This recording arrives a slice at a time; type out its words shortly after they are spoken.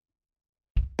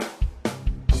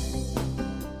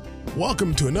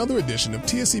Welcome to another edition of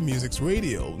TSC Music's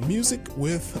Radio, Music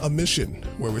with a Mission,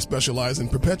 where we specialize in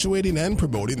perpetuating and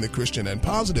promoting the Christian and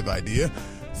positive idea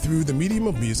through the medium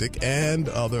of music and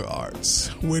other arts.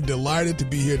 We're delighted to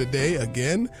be here today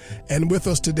again, and with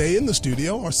us today in the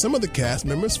studio are some of the cast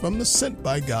members from the Sent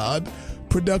by God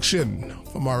production.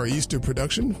 From our Easter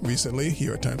production recently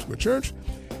here at Times Square Church,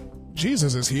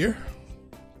 Jesus is here.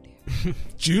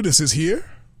 Judas is here.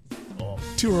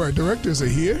 Two of our directors are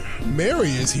here. Mary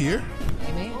is here.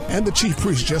 Amen. And the chief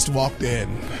priest just walked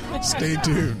in. Stay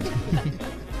tuned.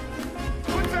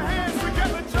 Put your hands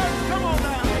together, church. Come on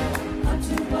now.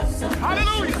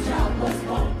 Hallelujah.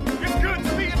 It's good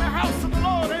to be in the house of the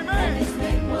Lord. Amen.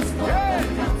 Yeah.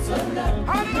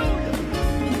 Hallelujah.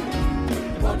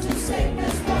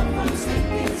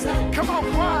 Come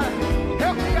on, choir.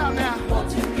 Help me out now.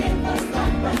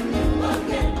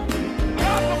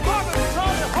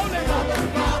 God the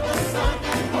Father, the Son,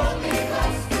 and Holy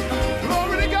Ghost.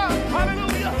 Glory to God.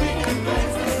 Hallelujah.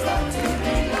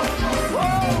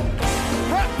 Whoa.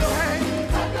 Clap your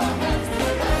hands.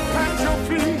 Pat your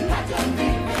feet.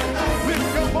 Lift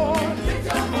your voice.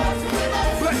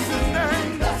 Bless his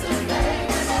name.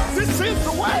 This is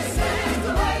the way.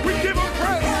 We give him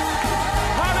praise.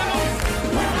 Hallelujah.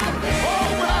 Oh,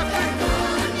 when I think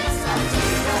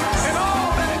and all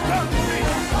that it done for me.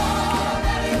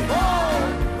 Oh,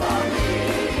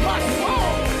 my soul.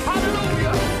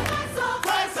 Hallelujah.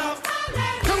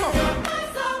 Come on.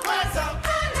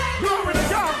 Glory to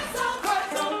God.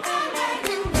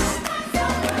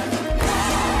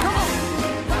 Come on.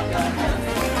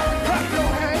 Clap your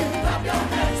hands.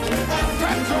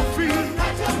 Pat your feet.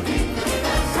 Pat your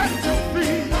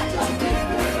feet.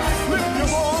 Lift your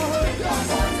voice.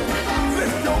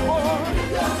 Lift your voice.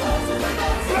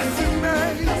 Bless his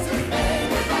name.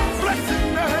 Bless his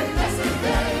name.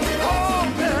 Oh,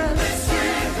 man.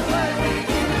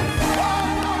 Oh,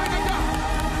 glory to God.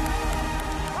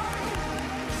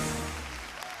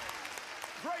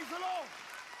 Praise the Lord.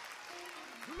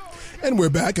 Glory to God. And we're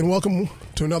back, and welcome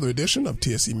to another edition of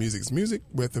TSC Music's Music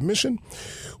with a Mission.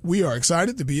 We are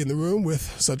excited to be in the room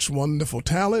with such wonderful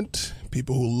talent,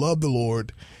 people who love the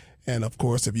Lord. And of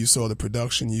course, if you saw the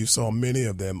production, you saw many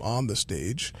of them on the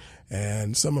stage,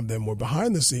 and some of them were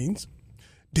behind the scenes.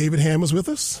 David Ham is with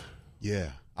us.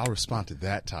 Yeah, I'll respond to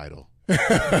that title.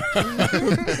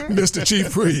 Mr.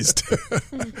 Chief Priest.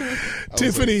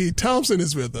 Tiffany Thompson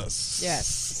is with us.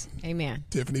 Yes. Amen.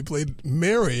 Tiffany played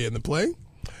Mary in the play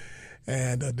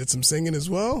and did some singing as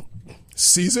well.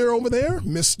 Caesar over there,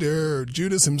 Mr.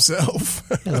 Judas himself.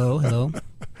 Hello, hello.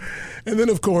 And then,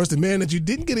 of course, the man that you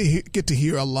didn't get to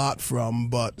hear a lot from,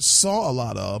 but saw a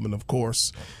lot of, and of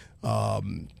course,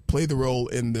 played the role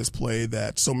in this play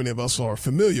that so many of us are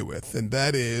familiar with, and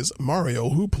that is Mario,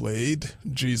 who played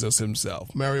Jesus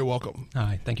himself. Mario, welcome.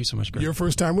 Hi, thank you so much, Greg. Your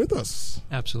first time with us.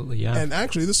 Absolutely, yeah. And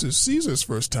actually, this is Caesar's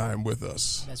first time with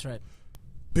us. That's right.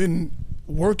 Been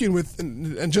working with,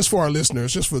 and just for our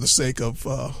listeners, just for the sake of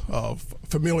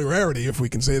familiarity, if we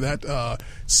can say that,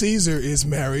 Caesar is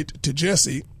married to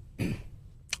Jesse,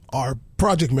 our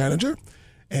project manager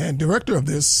and director of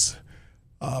this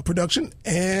production,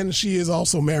 and she is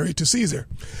also married to Caesar.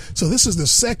 So this is the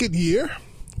second year.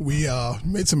 We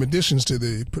made some additions to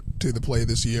the play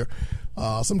this year,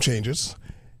 some changes,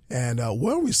 and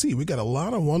we see we got a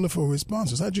lot of wonderful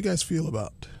responses. How'd you guys feel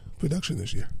about production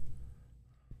this year?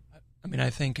 I mean,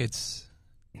 I think it's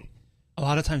a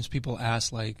lot of times people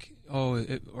ask like,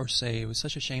 or say it was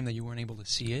such a shame that you weren't able to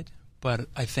see it. But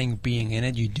I think being in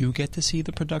it, you do get to see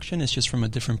the production. It's just from a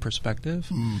different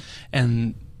perspective.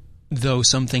 And though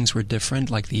some things were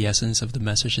different, like the essence of the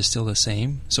message is still the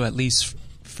same. So at least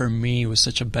for me, it was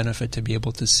such a benefit to be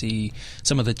able to see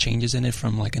some of the changes in it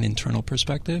from like an internal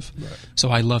perspective. Right. So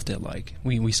I loved it. Like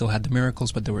we still had the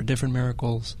miracles, but there were different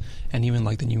miracles. And even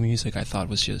like the new music I thought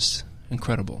was just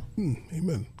incredible.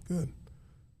 Amen. Good.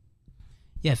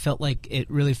 Yeah, it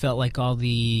really felt like all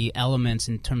the elements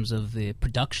in terms of the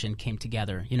production came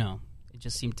together. You know, it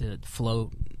just seemed to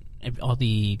flow. All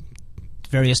the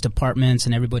various departments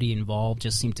and everybody involved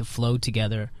just seemed to flow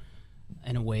together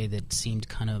in a way that seemed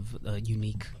kind of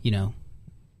unique. You know,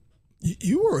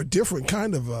 you were a different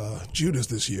kind of Judas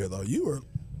this year, though. You were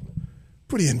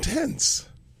pretty intense.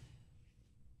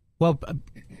 Well,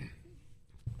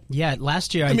 yeah,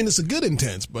 last year. I mean, it's a good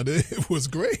intense, but it was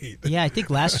great. Yeah, I think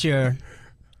last year.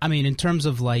 I mean, in terms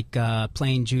of like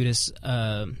playing Judas,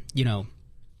 you know,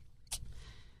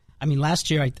 I mean, last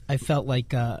year I felt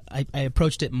like I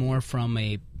approached it more from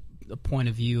a point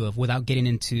of view of without getting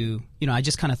into, you know, I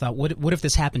just kind of thought, what if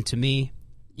this happened to me,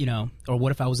 you know, or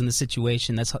what if I was in this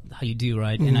situation? That's how you do,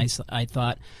 right? Mm-hmm. And I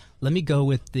thought, let me go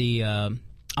with the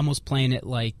almost playing it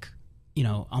like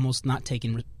almost not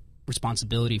taking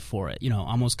responsibility for it.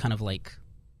 Almost kind of like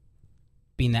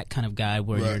being that kind of guy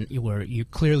where where you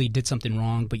clearly did something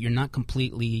wrong, but you're not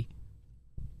completely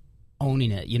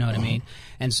owning it. You know what I mean?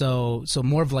 And so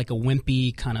more of like a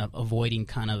wimpy kind of avoiding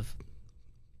kind of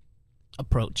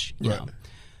approach. You know.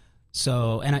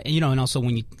 So and also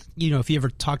when you if you ever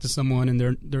talk to someone and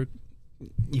they're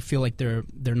you feel like they're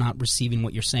not receiving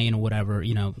what you're saying or whatever.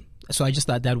 So I just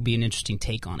thought that would be an interesting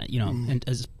take on it. And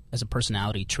as a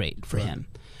personality trait for him.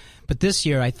 But this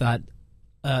year I thought.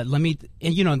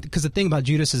 Because the thing about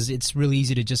Judas is it's really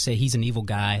easy to just say he's an evil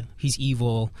guy, he's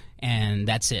evil, and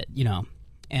that's it,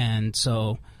 And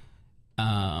so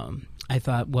I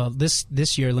thought, well,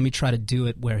 this year, let me try to do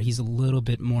it where he's a little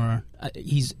bit more,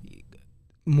 he's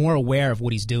more aware of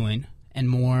what he's doing and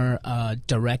more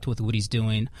direct with what he's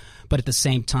doing, but at the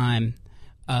same time,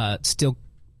 still,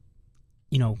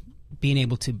 being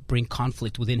able to bring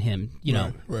conflict within him,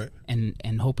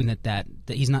 and hoping that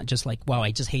he's not just like, wow,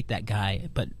 I just hate that guy,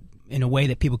 but in a way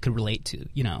that people could relate to,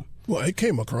 Well, it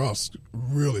came across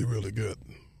really, really good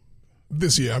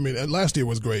this year. I mean, last year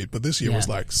was great, but this year was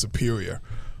like superior.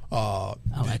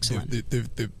 Excellent.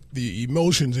 The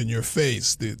emotions in your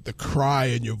face, the cry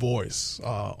in your voice,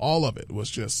 all of it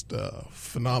was just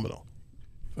phenomenal.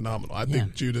 I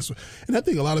think Judas, and I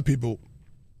think a lot of people,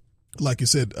 like you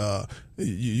said, you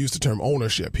used the term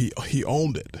ownership. He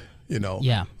owned it,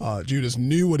 Yeah. Judas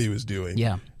knew what he was doing.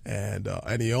 Yeah. And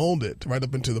he owned it right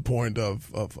up until the point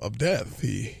of death.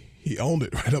 He owned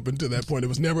it right up until that point. It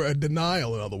was never a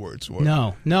denial, in other words.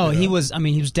 No. He was. I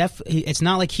mean, he was it's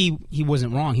not like he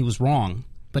wasn't wrong. He was wrong,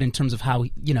 but in terms of how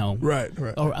right,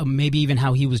 or maybe even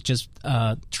how he was just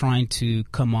trying to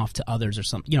come off to others or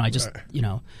something.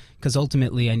 Because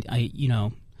ultimately,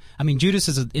 I mean, Judas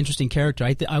is an interesting character.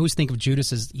 I always think of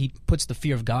Judas as he puts the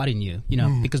fear of God in you,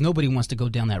 because nobody wants to go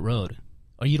down that road,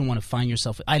 or you don't want to find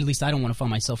yourself. At least I don't want to find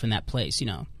myself in that place,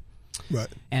 Right.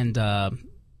 And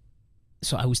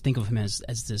so I always think of him as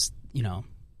this,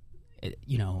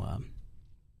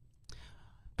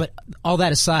 But all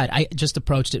that aside, I just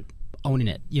approached it owning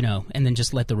it, and then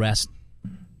just let the rest.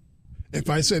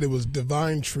 If I said it was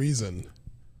divine treason.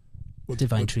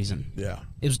 Divine treason. Yeah.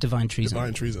 It was divine treason.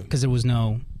 Divine treason. Because there's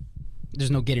no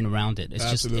getting around it. It's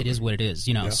just, it is what it is,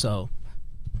 so.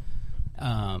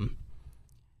 And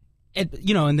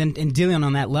then in dealing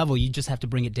on that level, you just have to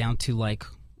bring it down to like,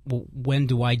 well, when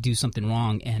do I do something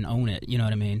wrong and own it? You know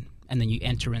what I mean? And then you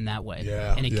enter in that way.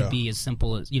 Yeah, and it could be as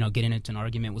simple as, getting into an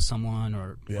argument with someone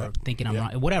or thinking I'm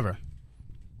wrong, whatever.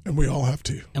 And we all have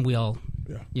to. And we all,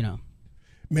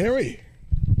 Mary.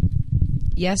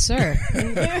 Yes, sir.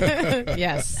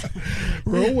 Yes.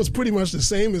 Role was pretty much the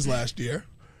same as last year,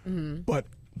 but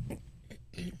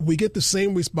we get the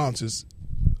same responses,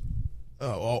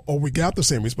 or we got the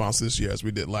same response this year as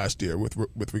we did last year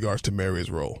with regards to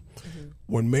Mary's role.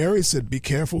 When Mary said, "Be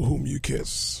careful whom you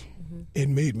kiss," it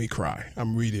made me cry.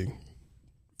 I'm reading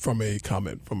from a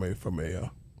comment from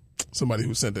somebody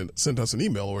who sent us an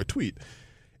email or a tweet.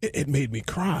 It made me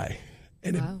cry.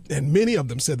 And and many of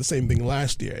them said the same thing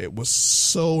last year. It was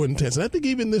so intense. And I think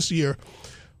even this year,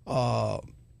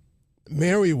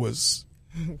 Mary was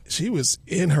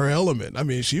in her element. I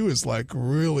mean, she was like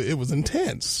really, it was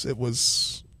intense. It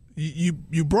was,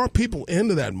 you brought people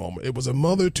into that moment. It was a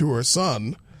mother to her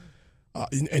son,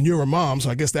 and you're a mom,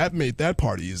 so I guess that made that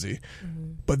part easy.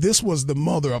 But this was the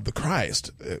mother of the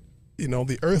Christ,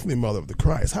 the earthly mother of the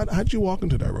Christ. How'd you walk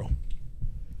into that role?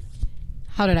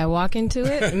 How did I walk into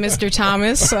it? Mr.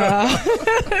 Thomas.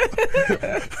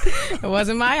 It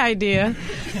wasn't my idea.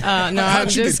 No, I'm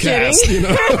just kidding.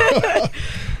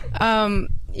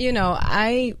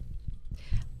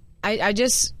 I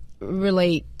just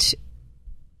related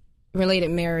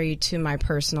Mary to my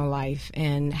personal life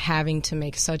and having to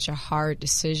make such a hard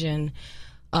decision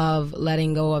of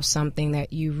letting go of something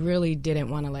that you really didn't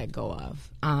want to let go of,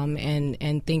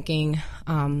 and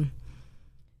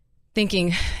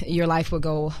thinking your life would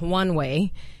go one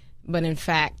way, but in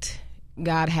fact,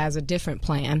 God has a different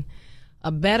plan,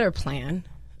 a better plan.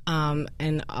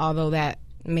 And although that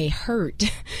may hurt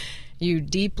you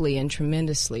deeply and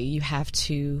tremendously, you have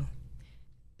to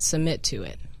submit to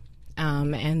it.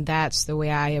 And that's the way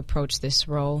I approach this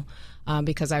role,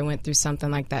 because I went through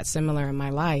something like that similar in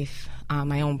my life,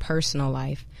 my own personal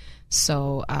life.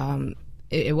 So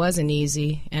it wasn't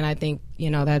easy. And I think,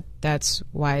 that's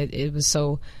why it was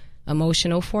so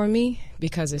emotional for me,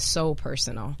 because it's so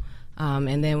personal.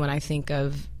 And then when I think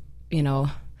of,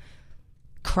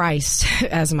 Christ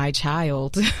as my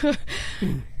child,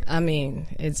 I mean,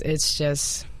 it's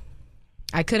just,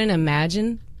 I couldn't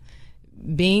imagine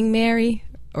being Mary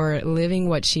or living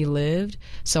what she lived.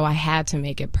 So I had to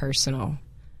make it personal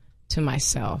to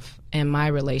myself and my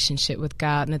relationship with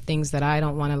God and the things that I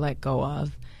don't want to let go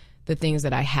of, the things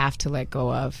that I have to let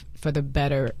go of for the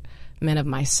betterment of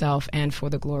myself and for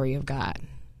the glory of God,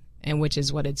 and which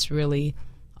is what it's really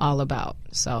all about.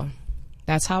 So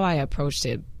that's how I approached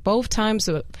it both times,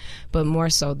 but more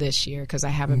so this year because I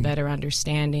have a better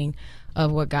understanding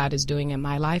of what God is doing in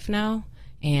my life now,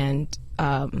 and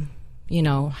you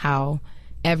know, how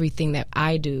everything that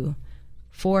I do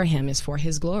for Him is for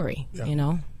His glory. Yeah. You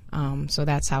know, so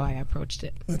that's how I approached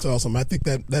it. That's awesome. I think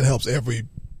that helps every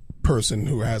person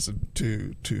who has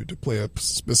to play a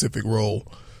specific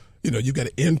role. You know, you got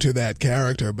to enter that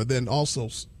character, but then also,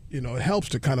 you know, it helps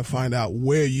to kind of find out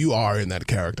where you are in that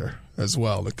character as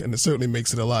well, and it certainly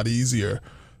makes it a lot easier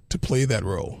to play that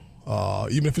role,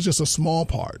 even if it's just a small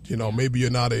part. You know, maybe you're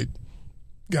not a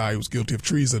guy who's guilty of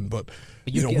treason, but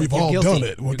you know, we've all done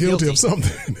it. We're guilty of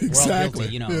something.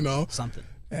 Exactly. We're all guilty, you know, something.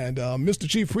 And Mr.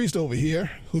 Chief Priest over here,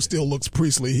 who still looks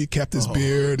priestly, he kept his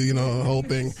beard, you know, the whole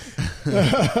thing.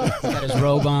 Got his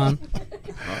robe on.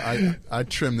 I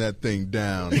trimmed that thing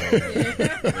down.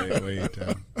 Way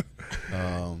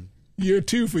down. Year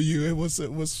 2 for you, it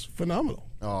was phenomenal.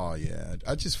 Oh yeah,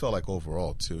 I just felt like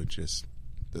overall too, it just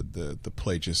the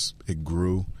play just it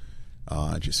grew.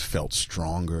 I just felt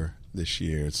stronger this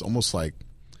year. It's almost like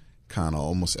kind of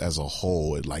almost as a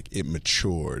whole, it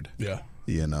matured. Yeah.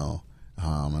 You know.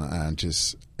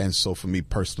 And so for me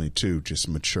personally too, just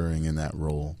maturing in that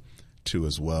role too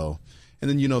as well. And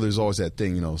then, you know, there's always that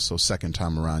thing, you know, so second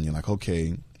time around you're like,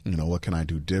 okay, you know, what can I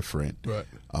do different? Right.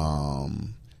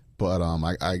 But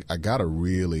I gotta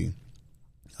really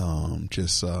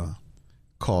just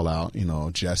call out, you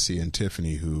know, Jesse and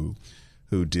Tiffany who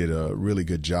did a really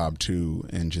good job too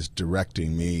in just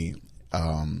directing me,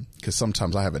 because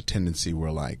sometimes I have a tendency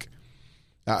where like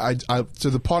so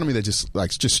the part of me that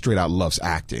just straight out loves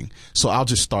acting, so I'll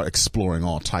just start exploring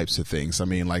all types of things. I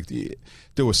mean, like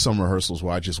there were some rehearsals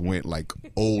where I just went like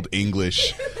old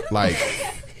English,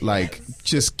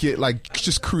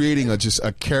 just creating a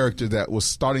character that was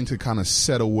starting to kind of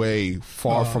set away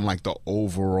far from like the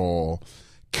overall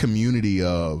community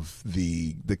of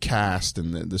the cast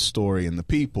and the story and the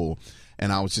people.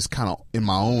 And I was just kind of in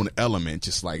my own element,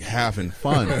 just like having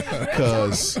fun.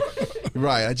 Because,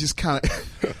 right, I just kind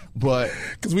of, but.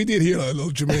 Because we did hear a little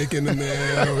Jamaican in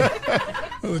there,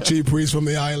 a Chief Priest from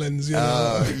the islands, you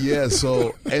know. Yeah,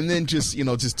 so, and then just, you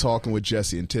know, just talking with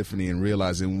Jesse and Tiffany and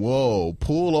realizing, whoa,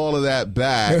 pull all of that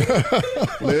back.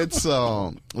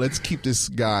 Let's keep this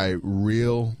guy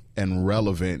real and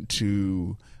relevant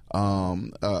to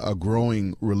a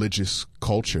growing religious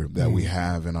culture that we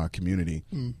have in our community.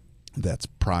 That's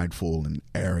prideful and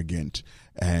arrogant,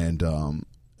 and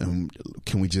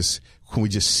can we just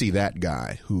see that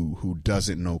guy who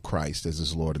doesn't know Christ as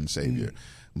his Lord and Savior,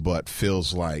 but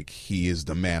feels like he is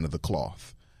the man of the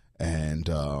cloth, and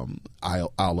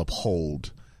I'll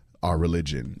uphold our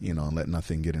religion, you know, and let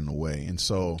nothing get in the way. And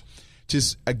so,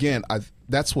 just again,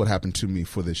 that's what happened to me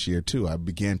for this year too. I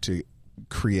began to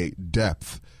create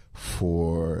depth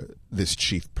for this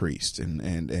chief priest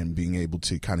and being able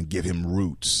to kind of give him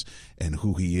roots and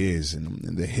who he is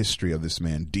and the history of this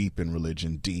man, deep in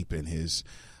religion, deep in his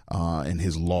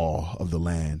law of the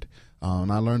land.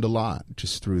 And I learned a lot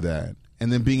just through that.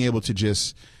 And then being able to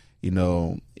just, you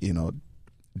know,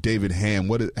 David Ham,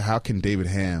 how can David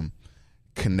Ham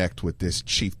connect with this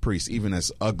chief priest, even as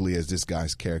ugly as this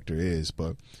guy's character is,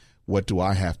 but what do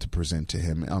I have to present to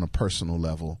him on a personal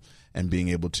level? And being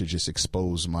able to just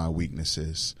expose my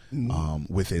weaknesses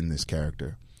within this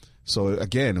character. So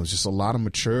again, it was just a lot of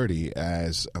maturity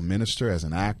as a minister, as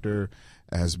an actor,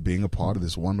 as being a part of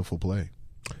this wonderful play.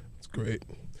 That's great.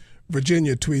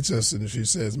 Virginia tweets us and she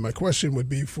says, my question would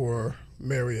be for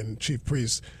Mary and Chief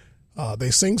Priest.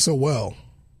 They sing so well.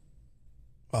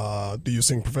 Do you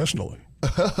sing professionally?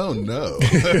 Oh, no.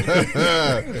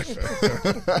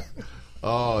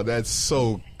 Oh, that's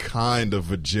so kind of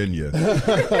Virginia.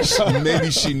 Maybe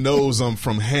she knows I'm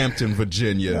from Hampton,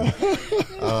 Virginia.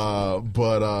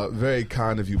 But very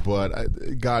kind of you. But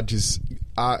God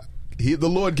the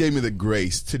Lord gave me the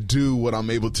grace to do what I'm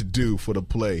able to do for the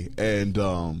play.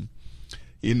 And,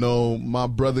 you know, my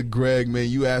brother Greg, man,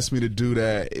 you asked me to do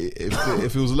that.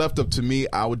 If it was left up to me,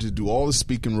 I would just do all the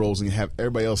speaking roles and have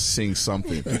everybody else sing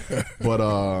something.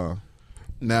 But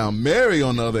now Mary,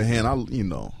 on the other hand,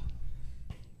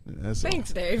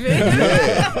 Thanks, David.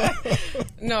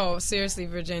 No, seriously,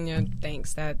 Virginia,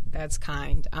 thanks. That's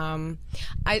kind.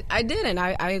 I didn't.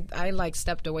 I like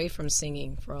stepped away from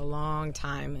singing for a long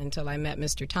time until I met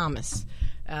Mr. Thomas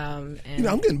And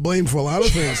I'm getting blamed for a lot of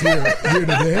things here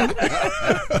today.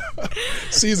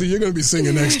 Caesar, you're going to be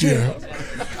singing next year.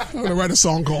 I'm going to write a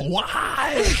song called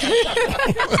Why?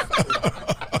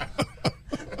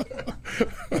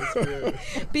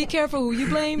 Be careful who you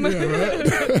blame. Yeah,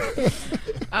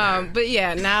 right? But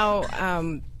yeah, now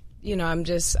I'm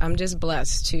just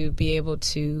blessed to be able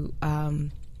to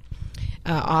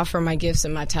offer my gifts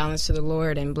and my talents to the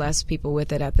Lord and bless people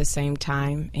with it at the same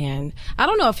time. And I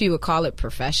don't know if you would call it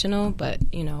professional, but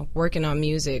working on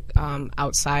music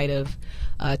outside of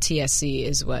TSC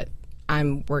is what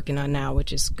I'm working on now,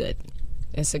 which is good.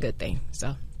 It's a good thing.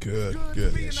 So good.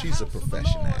 Yeah, she's a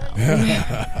professional.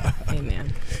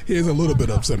 amen. Here's a little bit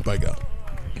of Senpai.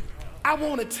 I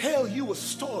want to tell you a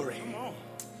story.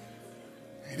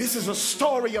 This is a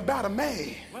story about a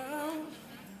man.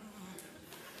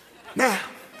 Now,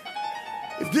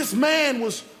 if this man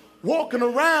was walking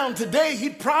around today,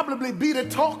 he'd probably be the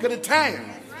talk of the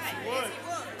town.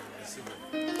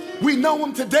 We know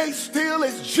him today still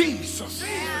as Jesus.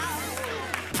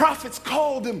 Prophets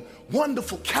called him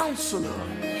Wonderful Counselor,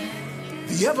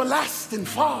 the Everlasting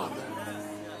Father,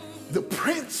 the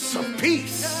Prince of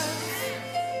Peace.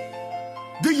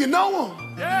 Do you know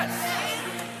him? Yes.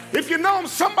 If you know him,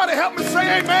 somebody help me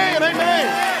say amen, amen.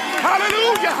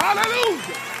 Hallelujah,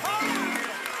 hallelujah.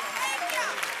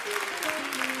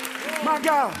 My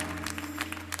God.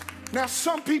 Now,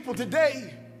 some people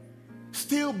today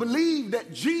still believe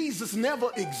that Jesus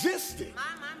never existed.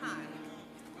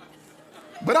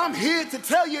 But I'm here to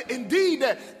tell you indeed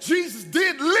that Jesus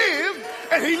did live,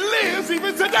 and he lives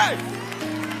even today.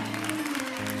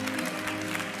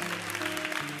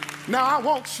 Now, I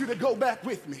want you to go back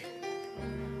with me.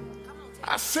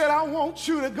 I said, I want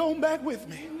you to go back with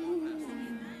me.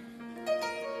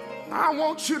 I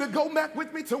want you to go back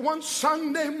with me to one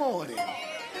Sunday morning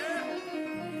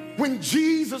when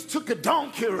Jesus took a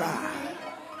donkey ride.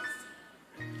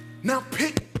 Now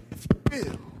pick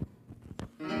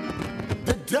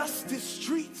the dusty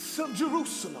streets of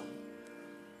Jerusalem,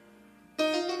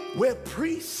 where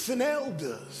priests and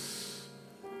elders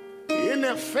in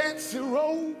their fancy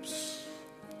robes,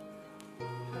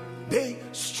 they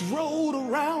strode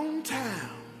around town.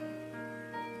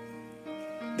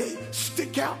 They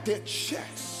stick out their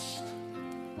chest,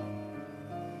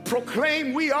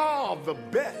 proclaim we are the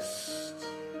best,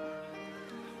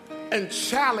 and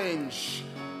challenge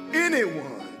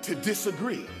anyone to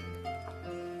disagree.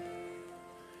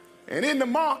 And in the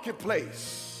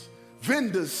marketplace,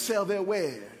 vendors sell their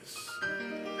wares.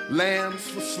 Lambs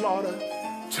for slaughter,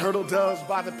 turtle doves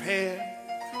by the pair.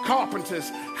 Carpenters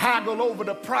haggle over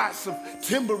the price of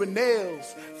timber and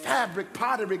nails, fabric,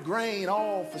 pottery, grain,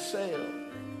 all for sale.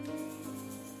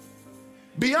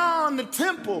 Beyond the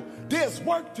temple, there's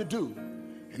work to do,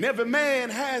 and every man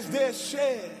has their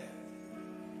share.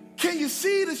 Can you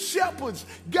see the shepherds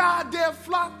guide their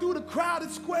flock through the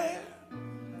crowded square?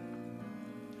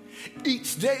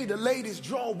 Each day the ladies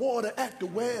draw water at the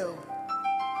well,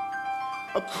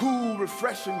 a cool,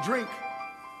 refreshing drink.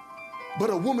 But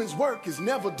a woman's work is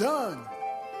never done.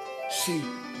 She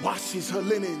washes her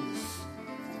linens,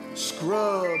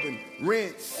 scrub and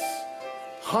rinse,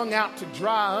 hung out to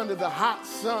dry under the hot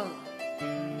sun.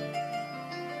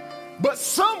 But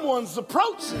someone's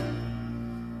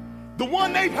approaching, the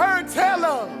one they've heard tell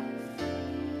of,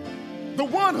 the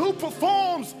one who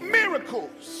performs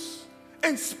miracles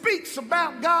and speaks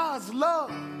about God's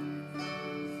love.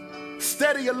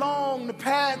 Steady along the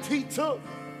path he took.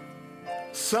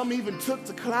 Some even took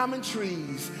to climbing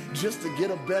trees just to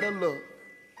get a better look.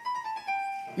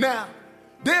 Now,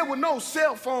 there were no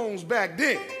cell phones back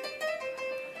then.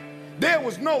 There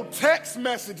was no text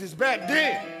messages back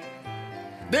then.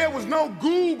 There was no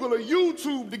Google or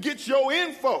YouTube to get your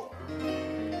info.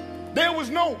 There was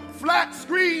no flat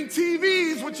screen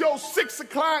TVs with your 6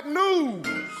 o'clock news.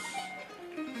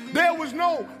 There was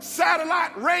no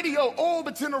satellite radio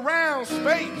orbiting around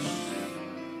space.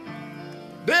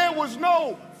 There was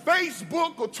no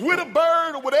Facebook or Twitter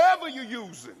bird or whatever you're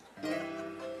using.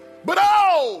 But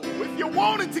if you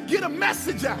wanted to get a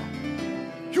message out,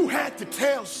 you had to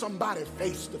tell somebody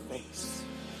face to face.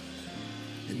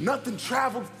 And nothing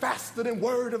traveled faster than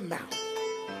word of mouth.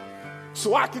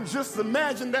 So I can just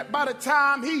imagine that by the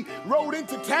time he rode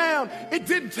into town, it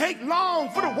didn't take long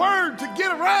for the word to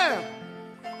get around.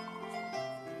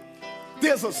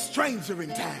 There's a stranger in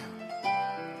town.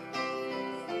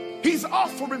 He's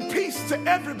offering peace to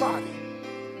everybody.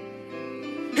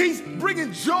 He's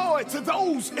bringing joy to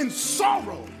those in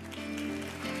sorrow.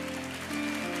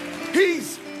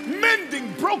 He's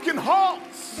mending broken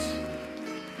hearts.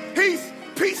 He's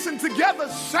piecing together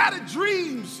shattered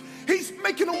dreams. He's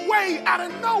making a way out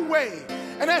of no way.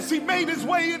 And as he made his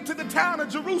way into the town of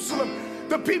Jerusalem,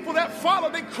 the people that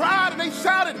followed, they cried and they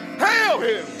shouted, "Hail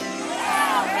him!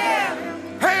 Hail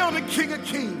him! Hail the King of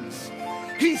Kings!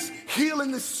 He's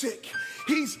healing the sick.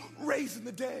 He's raising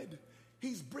the dead.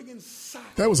 He's bringing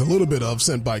sight." That was a little bit of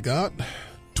Sent by God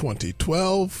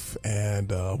 2012,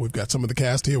 and we've got some of the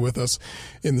cast here with us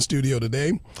in the studio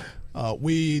today.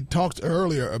 We talked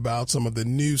earlier about some of the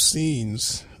new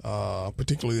scenes,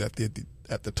 particularly at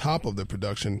the top of the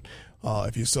production.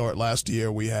 If you saw it last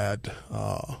year, we had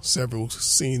several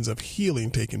scenes of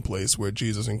healing taking place where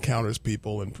Jesus encounters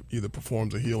people and either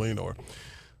performs a healing or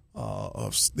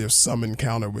there's some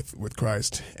encounter with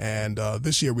Christ. And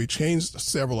this year we changed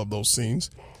several of those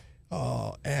scenes.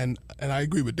 And I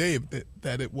agree with Dave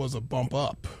that it was a bump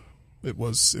up. It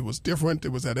was different. It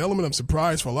was that element of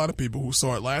surprise for a lot of people who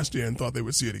saw it last year and thought they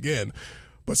would see it again.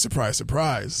 But surprise,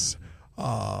 surprise.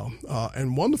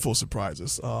 And wonderful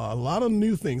surprises. A lot of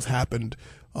new things happened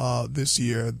this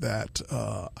year that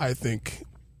I think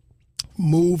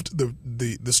moved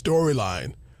the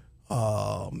storyline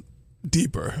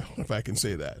deeper, if I can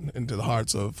say that, into the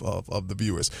hearts of the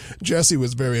viewers. Jesse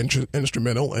was very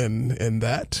instrumental in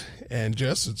that. And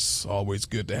Jess, it's always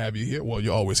good to have you here. Well,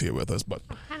 you're always here with us, but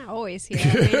I'm kind of always here.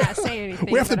 I may not say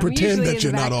anything. we have to but I'm pretend usually that you're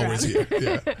in the not always background.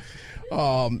 here.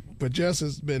 Yeah. But Jess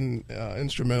has been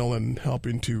instrumental in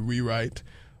helping to rewrite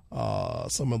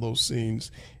some of those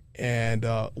scenes. And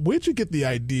where'd you get the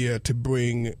idea to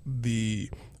bring the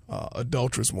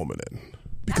adulterous woman in?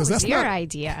 Because that was that's your not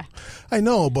idea. I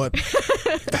know, but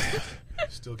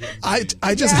Still getting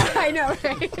I just I know,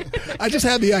 right? I just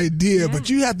had the idea, but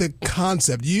you had the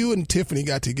concept. You and Tiffany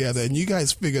got together and you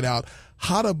guys figured out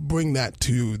how to bring that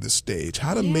to the stage,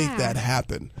 how to make that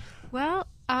happen. Well,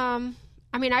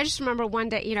 I mean, I just remember one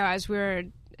day, as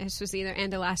this was either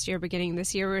end of last year, beginning of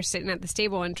this year, we were sitting at this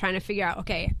table and trying to figure out,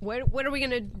 okay, what are we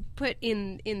going to put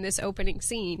in this opening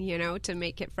scene, to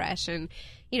make it fresh. And,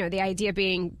 the idea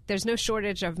being there's no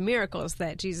shortage of miracles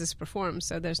that Jesus performs,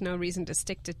 so there's no reason to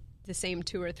stick to the same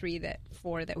 2 or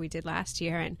 4 that we did last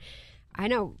year. And I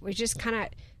know we just kind of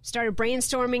started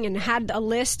brainstorming and had a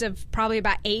list of probably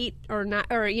about 8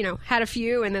 had a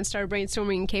few, and then started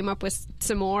brainstorming and came up with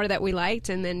some more that we liked,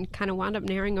 and then kind of wound up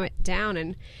narrowing it down.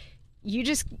 And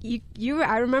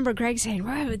I remember Greg saying,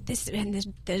 "Well, this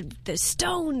and the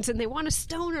stones, and they want to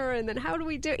stone her, and then how do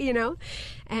we do?"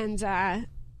 And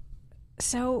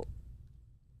so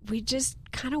we just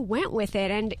kind of went with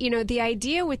it. And the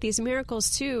idea with these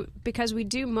miracles too, because we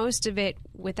do most of it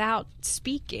without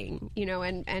speaking,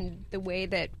 and the way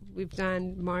that we've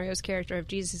done Mario's character of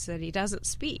Jesus, that he doesn't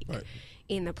speak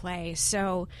in the play.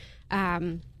 So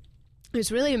it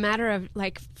was really a matter of,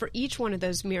 like, for each one of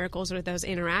those miracles or those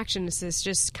interactions is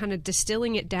just kind of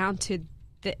distilling it down to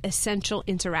the essential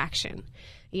interaction,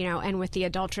 and with the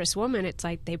adulterous woman, it's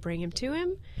like they bring him to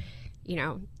him,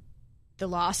 the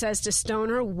law says to stone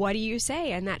her, what do you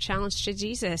say? And that challenge to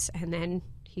Jesus. And then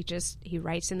he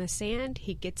writes in the sand,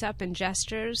 he gets up and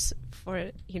gestures for,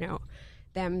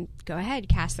 them, go ahead,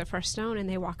 cast the first stone, and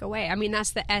they walk away. I mean, that's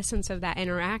the essence of that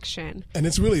interaction. And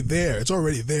it's really there. It's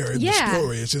already there in the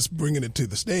story. It's just bringing it to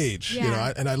the stage.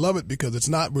 Yeah. And I love it because it's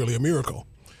not really a miracle.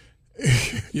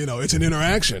 It's an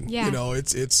interaction. Yeah.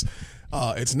 It's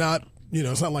not.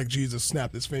 It's not like Jesus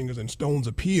snapped his fingers and stones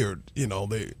appeared.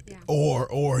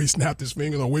 Or he snapped his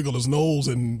fingers and wiggled his nose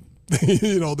and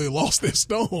they lost their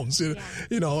stones.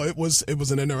 It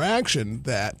was an interaction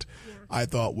that I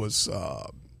thought was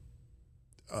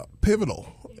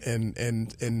pivotal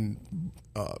in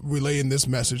relaying this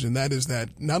message, and that is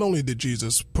that not only did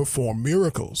Jesus perform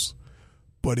miracles,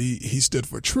 but he stood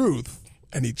for truth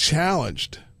and he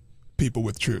challenged people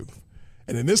with truth.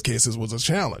 And in this case, this was a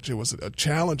challenge. It was a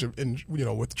challenge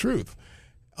with truth,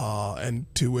 and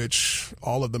to which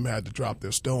all of them had to drop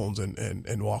their stones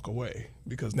and walk away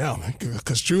because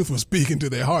truth was speaking to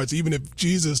their hearts. Even if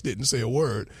Jesus didn't say a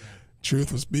word,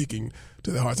 truth was speaking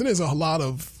to their hearts. And there's a lot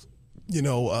of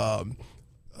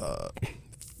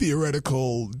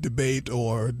theoretical debate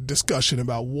or discussion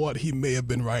about what he may have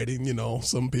been writing.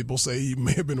 Some people say he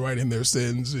may have been writing their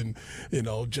sins, and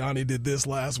Johnny did this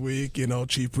last week,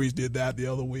 Chief Priest did that the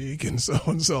other week, and so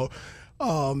and so.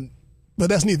 But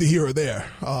that's neither here or there.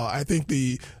 I think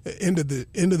the end of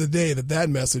the day that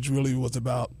message really was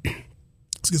about,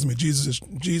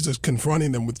 Jesus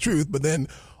confronting them with truth, but then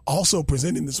also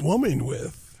presenting this woman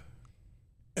with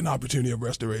an opportunity of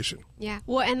restoration. Yeah.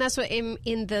 Well, and that's what in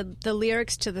the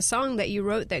lyrics to the song that you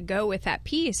wrote that go with that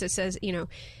piece, it says,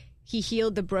 he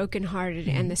healed the brokenhearted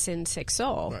and the sin sick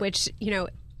soul, which,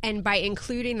 and by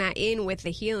including that in with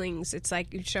the healings, it's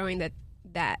like showing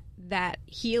that that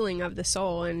healing of the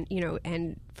soul and,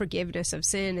 and forgiveness of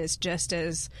sin is just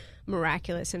as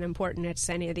miraculous and important as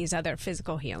any of these other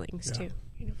physical healings too.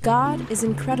 God is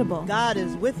incredible. God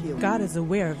is with you. God is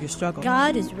aware of your struggle.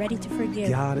 God is ready to forgive.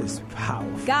 God is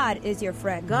powerful. God is your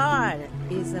friend. God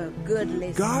is a good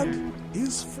listener. God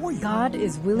is for you. God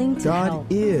is willing to God help.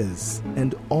 is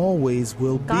and always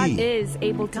will God be. is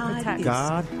able to protect.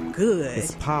 God good.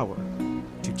 is power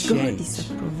to God change. is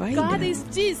a provider. God is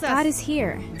Jesus. God is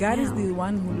here. God now. is the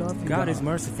one who loves you. God is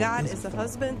merciful. God is the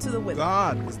husband to the widow.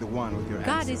 God is the one with your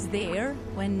God is there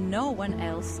when no one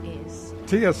else is.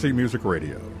 TSC Music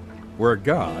Radio, where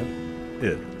God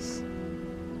is.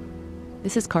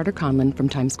 This is Carter Conlon from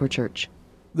Times Square Church.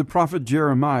 The prophet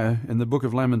Jeremiah, in the book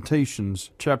of Lamentations,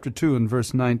 chapter 2 and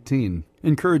verse 19,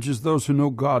 encourages those who know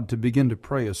God to begin to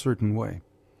pray a certain way.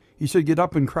 He said, "Get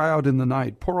up and cry out in the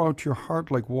night. Pour out your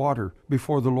heart like water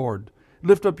before the Lord.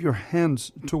 Lift up your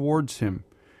hands towards him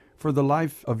for the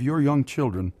life of your young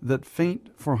children that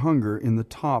faint for hunger in the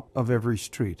top of every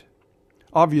street."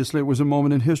 Obviously, it was a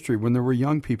moment in history when there were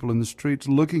young people in the streets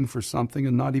looking for something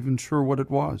and not even sure what it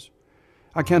was.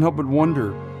 I can't help but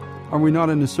wonder, are we not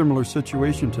in a similar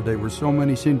situation today where so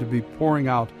many seem to be pouring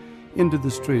out into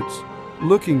the streets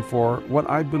looking for what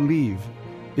I believe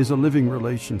is a living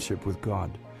relationship with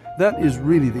God? That is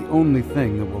really the only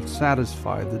thing that will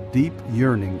satisfy the deep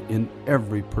yearning in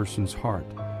every person's heart.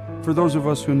 For those of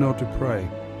us who know to pray,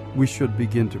 we should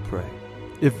begin to pray.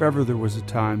 If ever there was a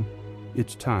time,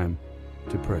 it's time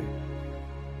to pray.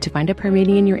 To find a prayer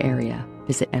meeting in your area,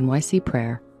 visit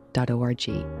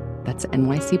nycprayer.org. That's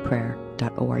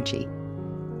nycprayer.org.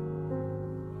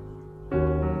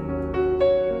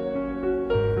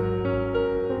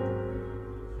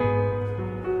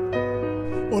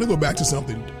 I want to go back to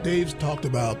something. Dave's talked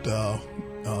about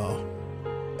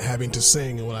having to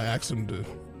sing, and when I asked him to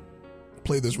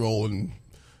play this role and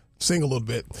sing a little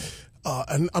bit,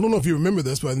 and I don't know if you remember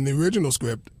this, but in the original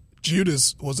script,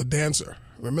 Judas was a dancer.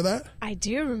 Remember that? I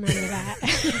do remember that.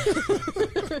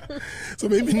 So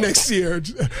maybe next year.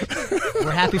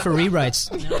 We're happy for rewrites.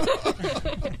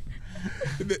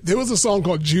 There was a song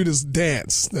called Judas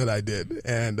Dance that I did,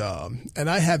 and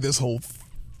I had this whole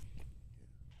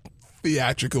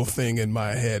theatrical thing in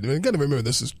my head. I mean, you got to remember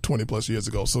this is 20 plus years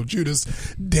ago. So Judas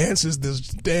dances this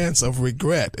dance of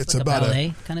regret. It's like about a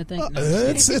ballet kind of thing. No,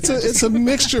 it's a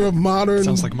mixture of modern,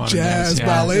 like modern jazz, dance,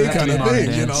 ballet kind of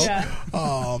thing, dance. you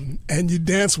know. And you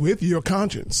dance with your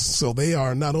conscience. So they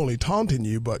are not only taunting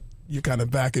you, but you kind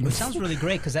of back in. It sounds really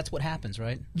great because that's what happens,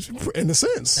 right? In a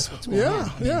sense, that's what's going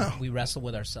on. I mean, we wrestle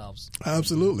with ourselves.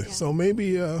 Absolutely. Yeah. So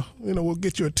maybe we'll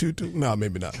get you a tutu. No,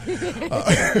 maybe not.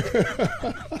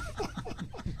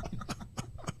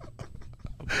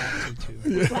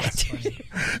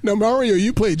 Now, Mario,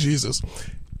 you played Jesus.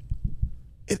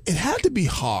 It had to be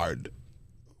hard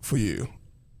for you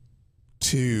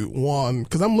to, one,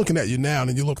 because I'm looking at you now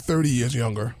and you look 30 years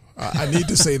younger. I need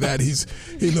to say that he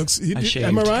looks.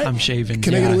 Am I right? I'm shaving.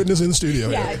 Can I get a witness in the studio?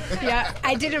 Yeah.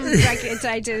 I did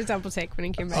a double take when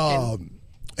he came back in.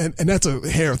 And that's a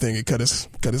hair thing. He cut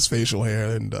his facial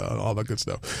hair and all that good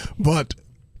stuff. But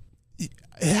it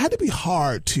had to be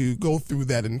hard to go through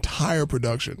that entire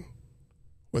production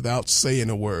without saying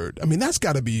a word. I mean, that's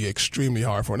got to be extremely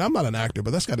hard for, and I'm not an actor,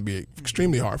 but that's got to be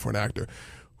extremely hard for an actor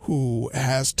who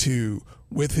has to,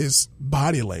 with his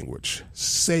body language,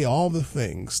 say all the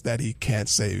things that he can't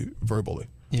say verbally.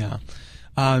 Yeah.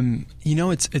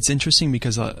 It's interesting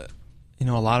because, a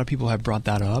lot of people have brought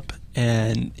that up.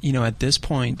 And, at this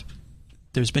point,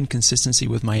 there's been consistency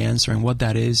with my answer. And what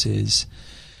that is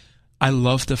I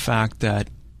love the fact that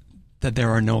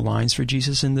there are no lines for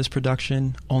Jesus in this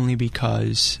production, only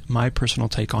because my personal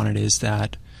take on it is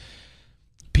that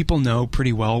people know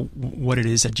pretty well what it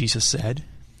is that Jesus said.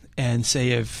 And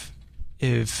say if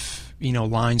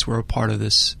lines were a part of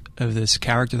this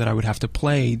character that I would have to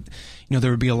play,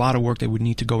 there would be a lot of work that would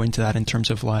need to go into that in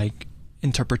terms of like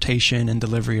interpretation and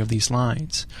delivery of these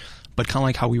lines. But kind of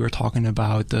like how we were talking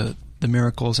about the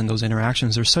miracles and those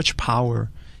interactions, there's such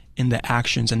power in the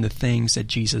actions and the things that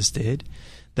Jesus did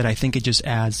that I think it just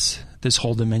adds this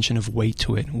whole dimension of weight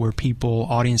to it, where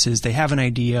audiences, they have an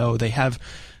idea, or they have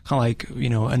kind of like,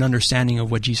 an understanding of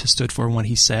what Jesus stood for and what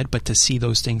he said, but to see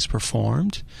those things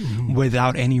performed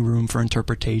without any room for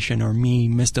interpretation or me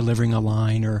misdelivering a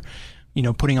line or,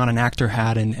 putting on an actor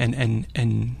hat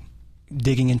and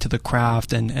digging into the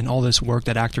craft and all this work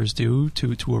that actors do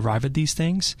to arrive at these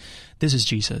things. This is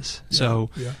Jesus. So,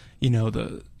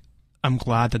 I'm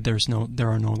glad that there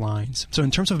are no lines. So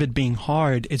in terms of it being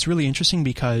hard, it's really interesting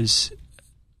because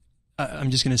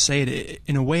I'm just going to say it.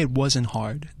 In a way, it wasn't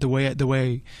hard. The way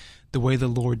the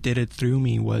Lord did it through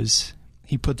me was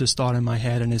he put this thought in my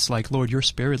head, and it's like, Lord, your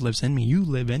spirit lives in me. You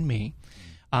live in me.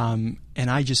 And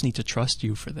I just need to trust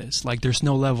you for this. Like, there's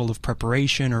no level of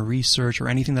preparation or research or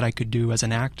anything that I could do as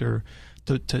an actor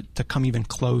to come even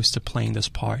close to playing this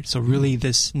part. So really,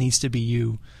 this needs to be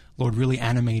you, Lord, really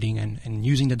animating and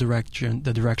using the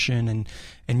direction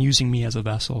and using me as a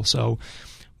vessel. So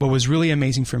what was really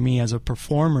amazing for me as a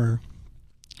performer,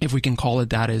 if we can call it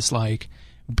that, is like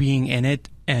being in it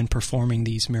and performing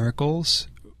these miracles.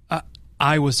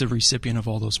 I was the recipient of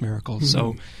all those miracles.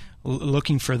 So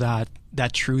looking for that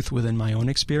truth within my own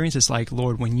experience, it's like,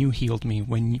 Lord, when you healed me,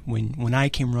 when I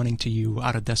came running to you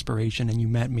out of desperation and you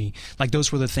met me, like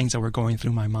those were the things that were going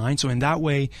through my mind. So in that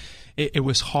way, it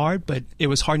was hard, but it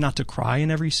was hard not to cry in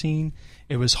every scene.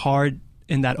 It was hard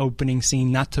in that opening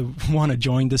scene not to want to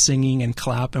join the singing and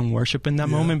clap and worship in that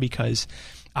moment, because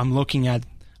I'm looking at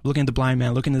the blind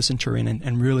man, looking at the centurion,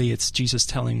 and really it's Jesus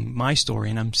telling my story,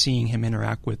 and I'm seeing him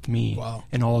interact with me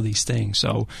in all of these things.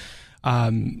 So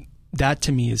that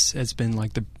to me has been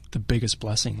like the biggest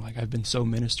blessing. Like, I've been so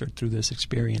ministered through this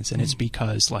experience, and it's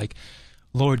because, like,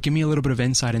 Lord, give me a little bit of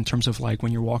insight in terms of like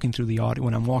when I'm walking through the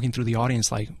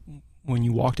audience, like when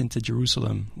you walked into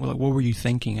Jerusalem, what were you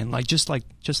thinking? And like just like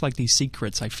these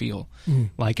secrets, I feel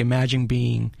like imagine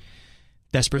being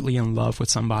desperately in love with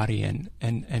somebody and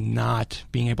not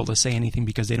being able to say anything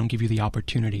because they don't give you the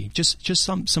opportunity. Just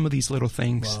some of these little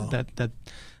things that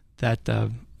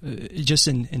just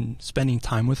in spending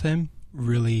time with him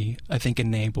really, I think,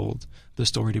 enabled the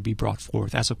story to be brought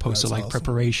forth, as opposed to like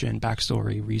preparation,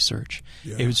 backstory, research.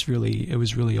 It was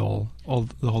really all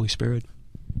the Holy Spirit.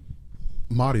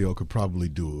 Mario could probably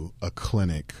do a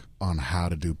clinic on how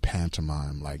to do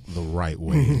pantomime like the right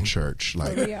way in church,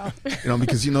 like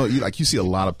because you see a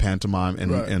lot of pantomime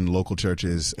in local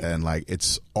churches, and like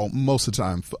it's most of the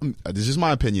time, this is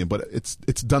my opinion, but it's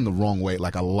done the wrong way,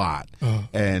 like a lot.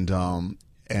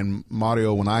 And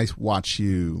Mario, when I watch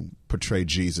you portray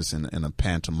Jesus in a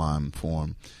pantomime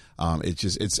form,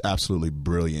 it's absolutely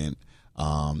brilliant,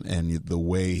 and the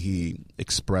way he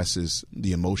expresses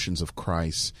the emotions of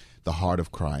Christ, the heart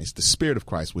of Christ, the spirit of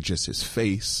Christ, with just his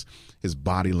face, his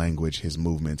body language, his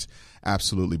movements,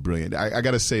 absolutely brilliant. I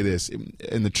got to say this,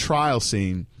 in the trial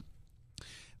scene,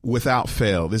 without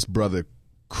fail, this brother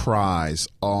cries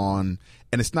on,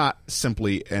 and it's not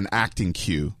simply an acting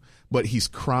cue, but he's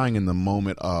crying in the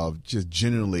moment of just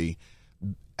genuinely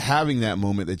having that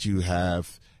moment that you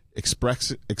have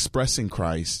expressing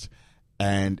Christ.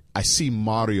 And I see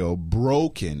Mario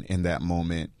broken in that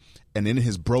moment. And in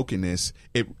his brokenness,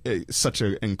 it's such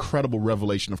an incredible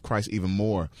revelation of Christ even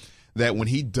more, that when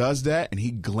he does that and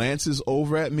he glances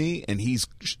over at me and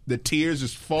the tears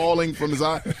just falling from his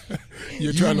eye,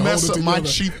 you mess up my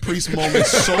chief priest moment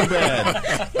so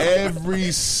bad.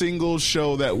 Every single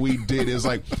show that we did is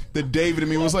like the David in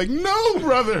me was like, no,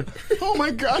 brother. Oh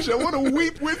my gosh, I want to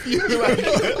weep with you.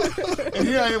 Like, and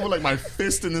here I am with like my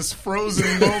fist in this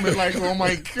frozen moment, like, oh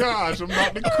my gosh, I'm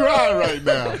about to cry right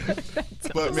now.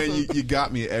 But man, you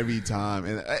got me every time,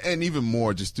 and even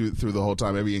more just through the whole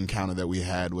time, every encounter that we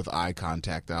had with eye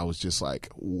contact, I was just like,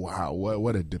 wow,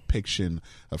 what a depiction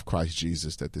of Christ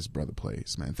Jesus that this brother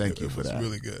plays, man. Thank you for that.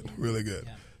 Really good, really good.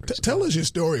 Yeah, tell us your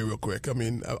story real quick. I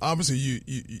mean, obviously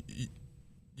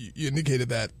you indicated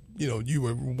that you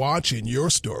were watching your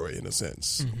story in a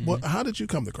sense. How did you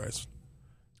come to Christ?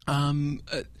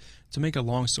 To make a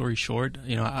long story short,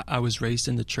 I was raised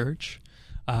in the church,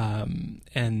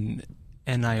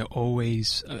 and I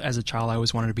always, as a child, I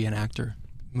always wanted to be an actor.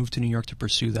 Moved to New York to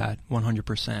pursue that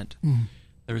 100%.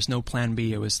 There was no plan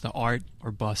B. It was the art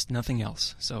or bust, nothing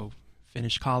else. So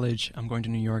finished college, I'm going to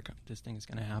New York, this thing is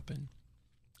going to happen.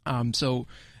 So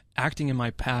acting in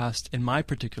my past, in my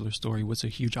particular story, was a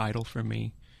huge idol for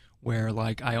me, where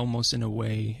like I almost in a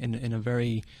way, in a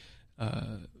very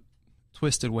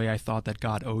twisted way, I thought that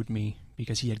God owed me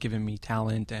because he had given me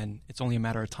talent, and it's only a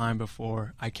matter of time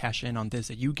before I cash in on this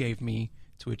that you gave me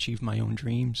to achieve my own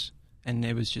dreams. And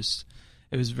it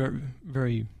was very,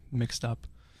 very mixed up.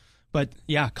 But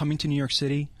yeah, coming to New York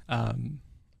City,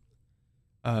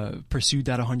 pursued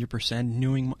that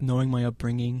 100%, knowing my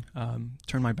upbringing,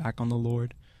 turned my back on the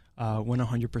Lord, went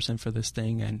 100% for this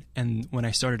thing. And when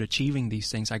I started achieving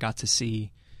these things, I got to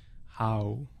see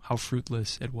how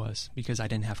fruitless it was because I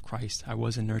didn't have Christ. I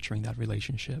wasn't nurturing that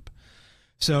relationship.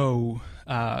 So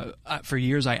for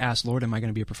years I asked, Lord, am I going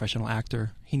to be a professional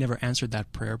actor? He never answered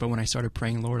that prayer. But when I started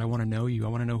praying, Lord, I want to know you. I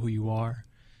want to know who you are.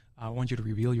 I want you to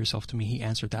reveal yourself to me. He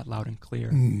answered that loud and clear.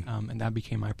 And that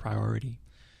became my priority.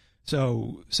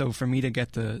 So for me to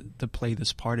get to play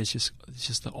this part, it's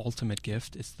just the ultimate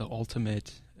gift. It's the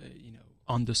ultimate,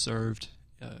 undeserved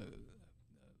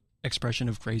expression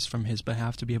of grace from his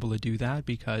behalf to be able to do that,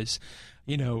 because,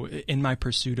 you know, in my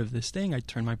pursuit of this thing, I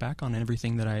turned my back on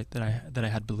everything that I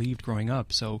had believed growing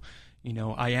up. So, you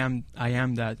know, I am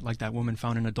that, like that woman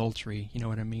found in adultery, you know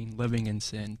what I mean, living in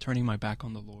sin, turning my back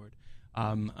on the Lord.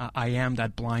 I am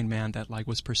that blind man that like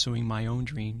was pursuing my own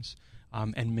dreams,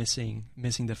 and missing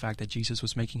the fact that Jesus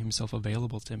was making himself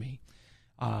available to me.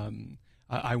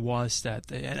 I was that,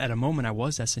 at a moment I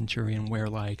was that centurion where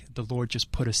like the Lord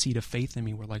just put a seed of faith in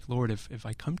me, where like, Lord, if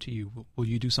I come to you, will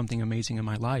you do something amazing in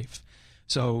my life?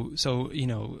 So, you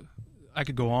know, I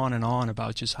could go on and on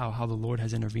about just how the Lord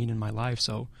has intervened in my life.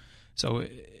 So,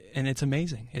 and it's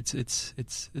amazing. It's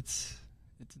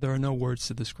there are no words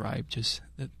to describe just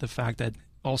the fact that,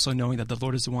 also knowing that the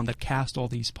Lord is the one that cast all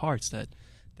these parts, that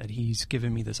he's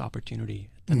given me this opportunity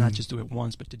to not just do it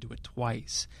once, but to do it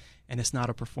twice. And it's not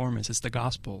a performance, it's the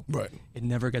gospel. Right. It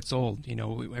never gets old. You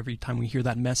know, every time we hear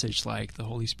that message, like the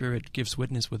Holy Spirit gives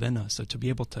witness within us. So to be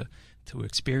able to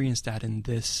experience that in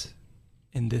this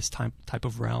type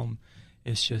of realm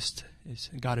is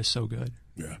God is so good.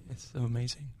 Yeah. It's so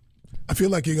amazing. I feel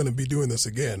like you're going to be doing this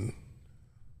again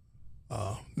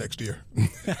next year. We'll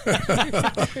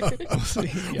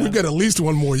see, yeah. We've got at least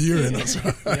one more year in us.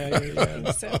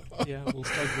 Yeah, we'll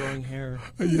start growing hair.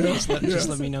 Yes, just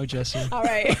let me know, Jesse. All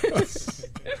right.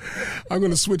 I'm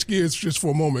going to switch gears just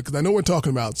for a moment, because I know we're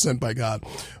talking about Sent by God,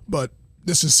 but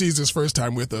this is Caesar's first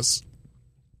time with us.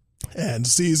 And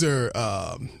Caesar,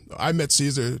 I met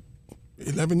Caesar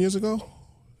 11 years ago.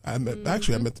 I met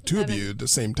the two of you at the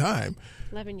same time.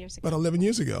 11 years ago. About 11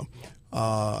 years ago.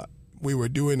 We were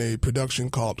doing a production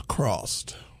called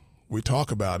Crossed. We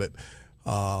talk about it.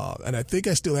 And I think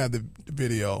I still have the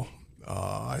video.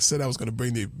 I said I was going to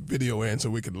bring the video in so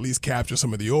we could at least capture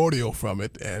some of the audio from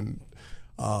it and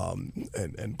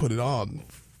put it on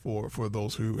for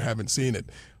those who haven't seen it.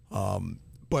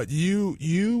 But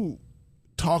you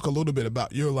talk a little bit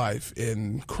about your life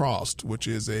in Crossed, which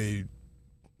is a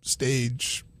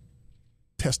stage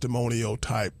testimonial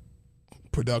type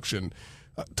production.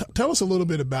 Tell us a little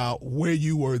bit about where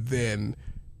you were then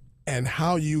and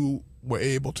how you were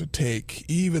able to take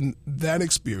even that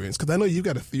experience, because I know you've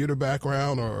got a theater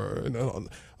background, or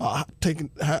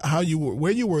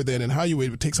where you were then and how you were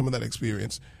able to take some of that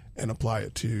experience and apply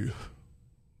it to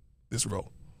this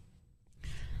role.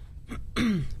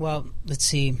 Well, let's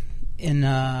see.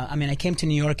 I came to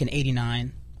New York in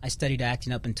 '89. I studied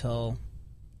acting up until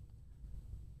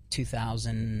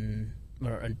 2000.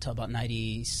 Or until about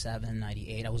 97,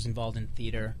 98. I was involved in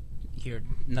theater here.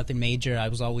 Nothing major. I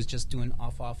was always just doing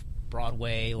off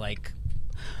Broadway, like,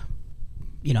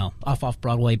 you know, off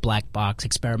Broadway, black box,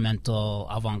 experimental,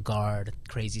 avant-garde,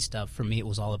 crazy stuff. For me, it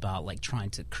was all about, like,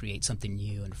 trying to create something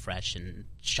new and fresh and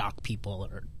shock people,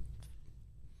 or,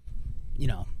 you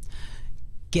know,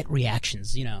 get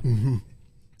reactions, you know. Mm-hmm.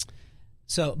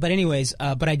 So, but anyways,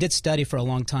 but I did study for a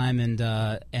long time, and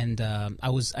I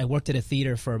worked at a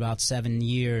theater for about 7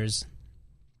 years,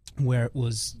 where it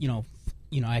was, you know,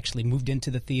 I actually moved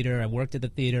into the theater. I worked at the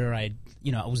theater. I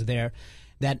was there.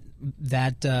 That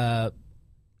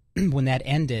when that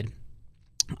ended,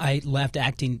 I left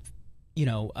acting. You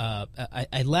know,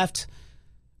 I left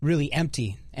really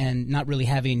empty and not really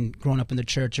having grown up in the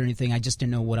church or anything. I just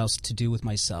didn't know what else to do with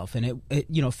myself. And it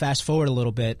you know, fast forward a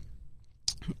little bit.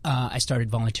 I started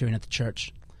volunteering at the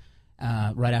church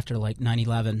right after like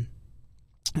 9/11,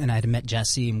 and I had met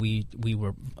Jesse, and we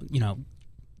were, you know,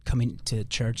 coming to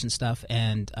church and stuff,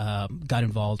 and got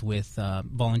involved with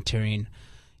volunteering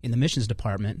in the missions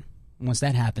department. Once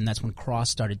that happened, that's when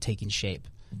Cross started taking shape.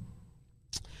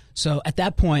 So at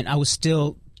that point, I was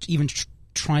still even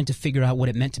trying to figure out what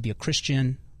it meant to be a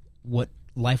Christian, what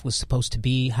life was supposed to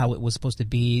be, how it was supposed to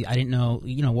be. I didn't know,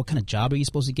 you know, what kind of job are you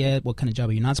supposed to get? What kind of job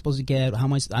are you not supposed to get? I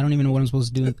don't even know what I'm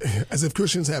supposed to do. As if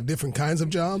Christians have different kinds of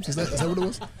jobs? Is that what it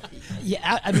was?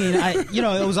 Yeah, I mean,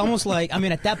 it was almost like, I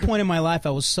mean, at that point in my life, I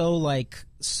was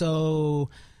so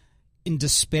in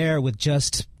despair with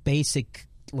just basic,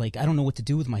 like, I don't know what to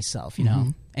do with myself, you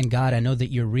know? And God, I know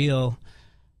that you're real.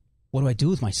 What do I do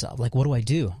with myself? Like, what do I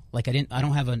do? Like, I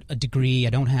don't have a degree.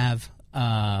 I don't have,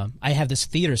 I have this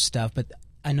theater stuff, but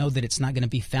I know that it's not going to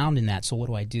be found in that, so what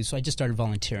do I do? So I just started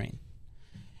volunteering.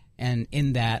 And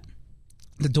in that,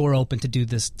 the door opened to do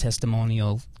this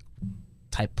testimonial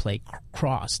type play,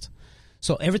 Crossed.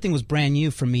 So everything was brand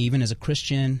new for me, even as a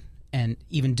Christian, and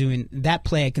even doing that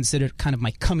play I considered kind of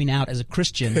my coming out as a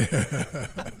Christian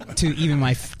to even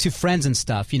to friends and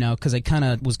stuff, you know, because I kind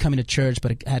of was coming to church,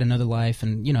 but I had another life,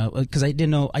 and, you know, because I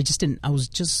didn't know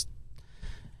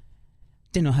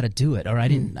how to do it, or I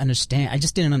didn't understand. I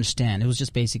just didn't understand. It was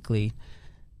just basically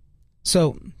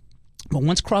so. But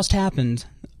once Crossed happened,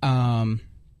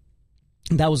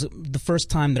 that was the first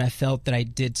time that I felt that I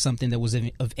did something that was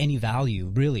of any value,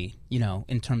 really,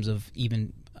 in terms of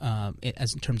even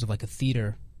in terms of like a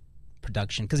theater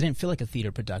production, because it didn't feel like a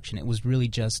theater production. It was really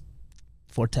just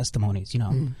for testimonies,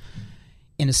 in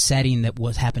a setting that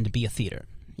happened to be a theater,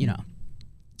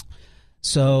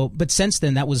 So, but since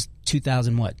then, that was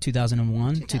 2001,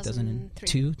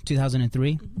 2002,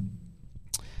 2003.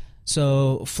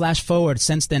 So, flash forward.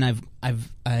 Since then, I've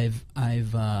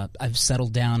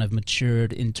settled down. I've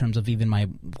matured in terms of even my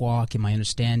walk and my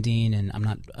understanding, and I'm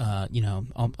not,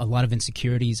 a lot of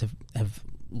insecurities have,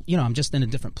 I'm just in a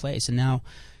different place. And now,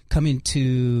 coming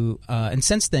to, and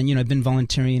since then, I've been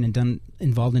volunteering and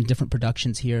involved in different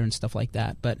productions here and stuff like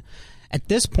that. But at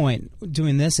this point,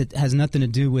 doing this, it has nothing to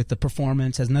do with the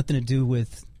performance, has nothing to do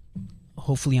with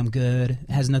hopefully I'm good,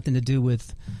 it has nothing to do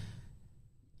with,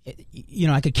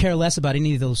 I could care less about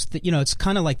any of those, it's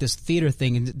kind of like this theater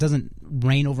thing, and it doesn't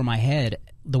reign over my head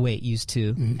the way it used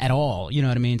to at all. You know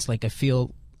what I mean? It's like I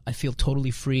feel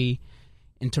totally free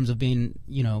in terms of being,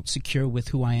 secure with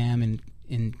who I am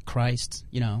in Christ,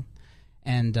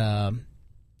 and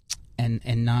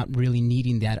not really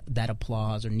needing that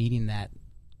applause or needing that,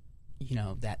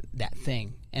 that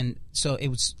thing. And so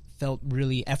it felt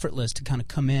really effortless to kind of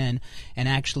come in and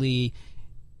actually,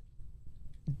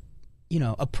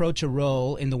 approach a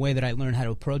role in the way that I learned how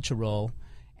to approach a role,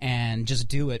 and just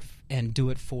do it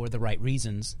for the right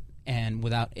reasons and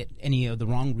without any of the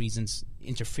wrong reasons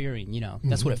interfering.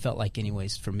 That's what it felt like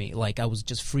anyways for me. Like I was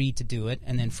just free to do it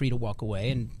and then free to walk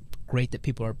away, and great that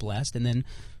people are blessed. And then,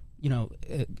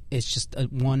 it's just a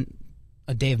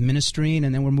day of ministering,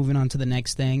 and then we're moving on to the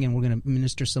next thing, and we're going to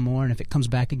minister some more. And if it comes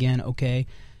back again, okay.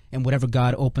 And whatever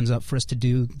God opens up for us to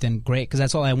do, then great, because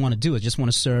that's all I want to do. I just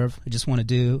want to serve. I just want to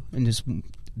do, and just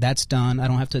that's done. I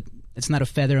don't have to. It's not a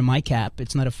feather in my cap.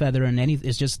 It's not a feather in any.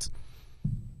 It's just,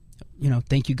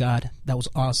 thank you, God. That was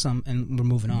awesome, and we're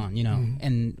moving on.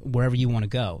 And wherever you want to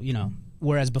go.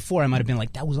 Whereas before I might have been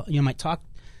like, that was, might talk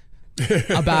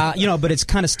about, but it's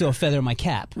kind of still a feather in my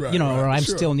cap, right, or I'm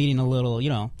still needing a little,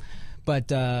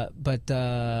 but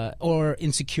or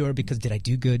insecure because did I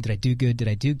do good? Did I do good? Did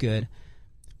I do good?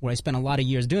 Where I spent a lot of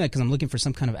years doing that because I'm looking for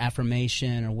some kind of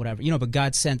affirmation or whatever, but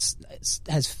God's sense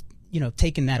has,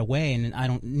 taken that away, and I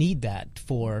don't need that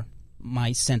for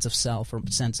my sense of self or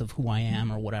sense of who I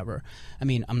am or whatever. I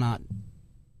mean, I'm not,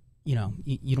 you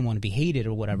don't want to be hated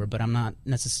or whatever, but I'm not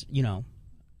necessarily,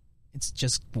 it's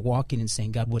just walking and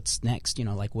saying, God, what's next?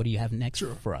 Like, what do you have next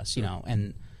for us?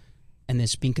 And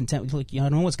this being content. Like, I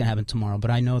don't know what's going to happen tomorrow,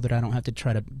 but I know that I don't have to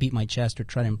try to beat my chest or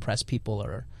try to impress people.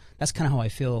 Or that's kind of how I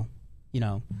feel.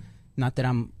 Not that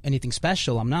I'm anything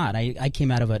special. I'm not. I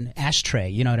came out of an ashtray.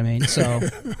 You know what I mean? So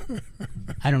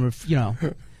I don't.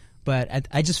 But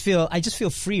I just feel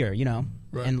freer.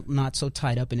 Right. And not so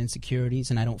tied up in insecurities.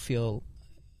 And I don't feel.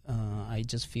 I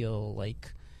just feel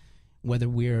like whether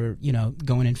we're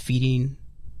going and feeding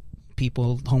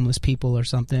people, homeless people or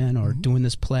something, or doing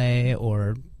this play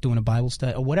or doing a Bible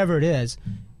study or whatever it is,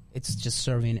 it's just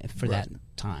serving for that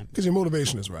time. Because your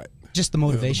motivation is right. Just the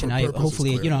motivation. The I purpose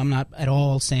hopefully, is clear. I'm not at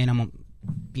all saying I'm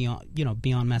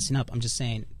beyond messing up. I'm just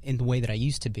saying in the way that I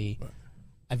used to be,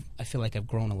 I feel like I've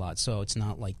grown a lot. So it's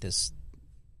not like this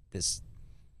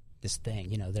thing,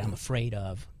 that I'm afraid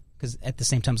of. Because at the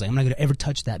same time, it's like I'm not going to ever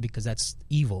touch that because that's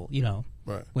evil,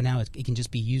 Right. Well, now it can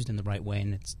just be used in the right way,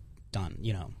 and it's done,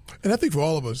 And I think for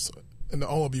all of us, and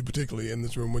all of you particularly in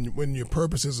this room, when your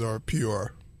purposes are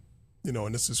pure,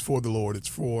 and this is for the Lord, it's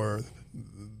for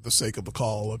the sake of the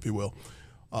call, if you will,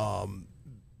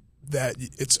 that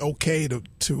it's okay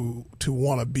to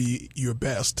want to be your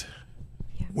best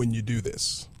when you do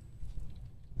this.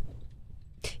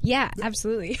 Yeah,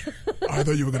 absolutely. I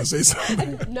thought you were going to say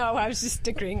something. No, I was just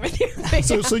agreeing with you.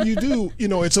 So you do,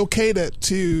 it's okay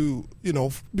to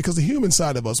because the human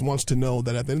side of us wants to know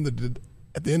that at the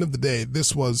end of the day,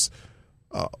 this was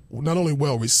not only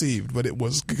well received, but it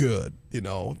was good,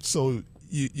 So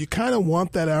you kind of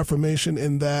want that affirmation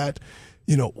in that,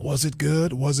 was it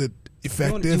good? Was it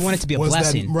effective? You want it to be a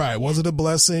blessing. Right. Was it a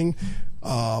blessing?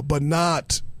 But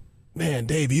not, man,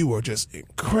 Dave, you were just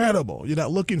incredible. You're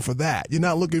not looking for that. You're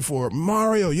not looking for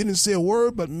Mario. You didn't say a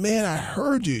word, but man, I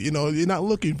heard you. You're not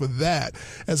looking for that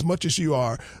as much as you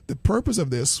are. The purpose of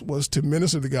this was to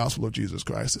minister the gospel of Jesus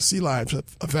Christ, to see lives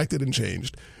affected and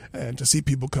changed, and to see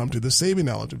people come to the saving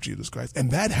knowledge of Jesus Christ.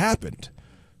 And that happened.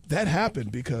 That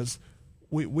happened because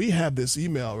we have this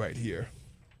email right here.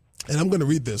 And I'm going to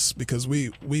read this because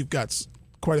we've got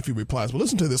quite a few replies. But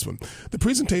listen to this one. The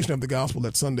presentation of the gospel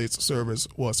at Sunday's service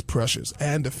was precious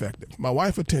and effective. My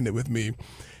wife attended with me,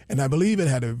 and I believe it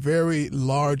had a very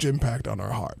large impact on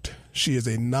her heart. She is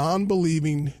a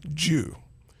non-believing Jew.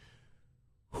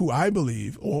 who I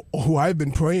believe or who I've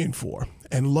been praying for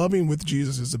and loving with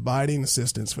Jesus' abiding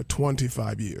assistance for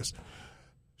 25 years.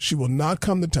 She will not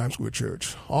come to Times Square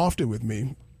Church often with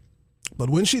me,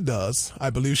 but when she does, I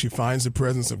believe she finds the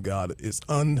presence of God is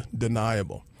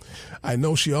undeniable. I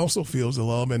know she also feels the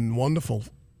love and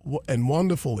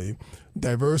wonderfully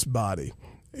diverse body,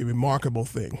 a remarkable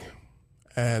thing.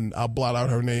 And I'll blot out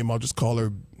her name. I'll just call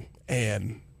her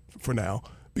Anne for now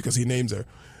because he names her.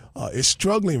 Is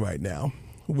struggling right now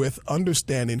with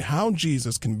understanding how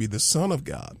Jesus can be the Son of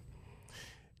God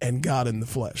and God in the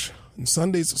flesh. And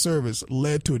Sunday's service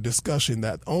led to a discussion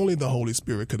that only the Holy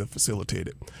Spirit could have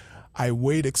facilitated. I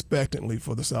wait expectantly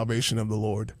for the salvation of the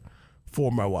Lord for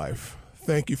my wife.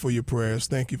 Thank you for your prayers.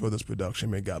 Thank you for this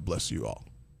production. May God bless you all.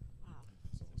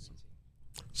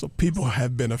 So people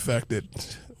have been affected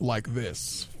like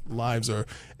this. Lives are,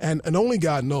 and only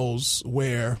God knows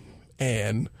where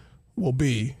Anne will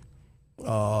be,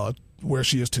 where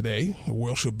she is today, or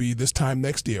where she'll be this time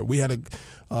next year. We had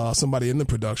somebody in the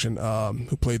production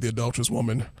who played the adulterous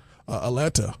woman,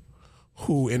 Aletta,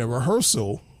 who in a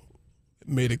rehearsal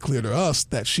made it clear to us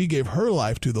that she gave her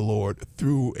life to the Lord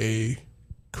through a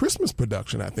Christmas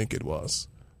production, I think it was.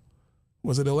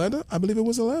 Was it Aletta? I believe it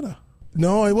was Aletta.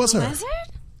 No, it was her. Was it?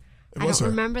 I don't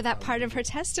remember that part of her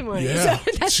testimony. Yeah,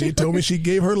 So she told me she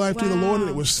gave her life to the Lord, and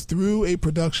it was through a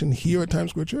production here at Times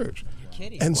Square Church. You're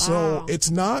kidding. And so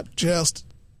it's not just,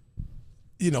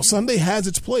 Sunday has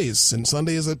its place, and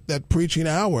Sunday is that preaching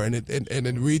hour, and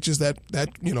it reaches that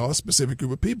a specific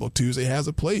group of people. Tuesday has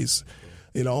a place,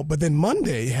 but then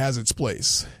Monday has its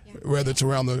place, whether it's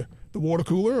around the water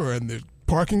cooler or in the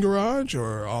parking garage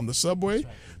or on the subway.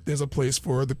 There's a place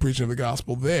for the preaching of the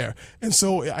gospel there. And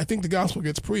so I think the gospel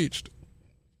gets preached.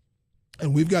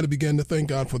 And we've got to begin to thank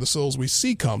God for the souls we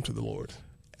see come to the Lord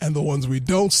and the ones we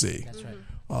don't see. That's right.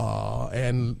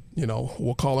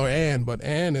 We'll call her Anne, but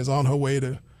Anne is on her way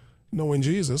to knowing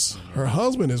Jesus. Her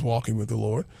husband is walking with the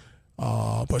Lord.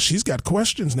 But she's got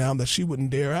questions now that she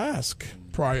wouldn't dare ask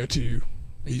prior to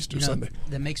Easter Sunday.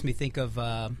 That makes me think of,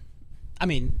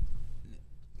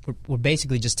 we're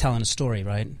basically just telling a story,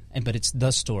 right? But it's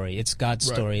the story. It's God's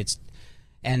story.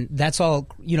 And that's all,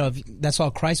 that's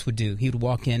all Christ would do. He would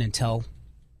walk in and tell,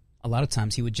 a lot of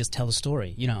times he would just tell a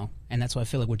story, And that's why I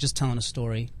feel like we're just telling a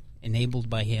story enabled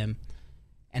by him,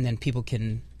 and then people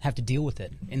can have to deal with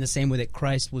it. In the same way that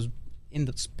Christ was in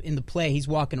the play, he's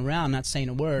walking around not saying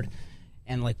a word,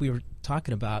 and like we were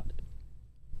talking about,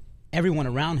 everyone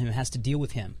around him has to deal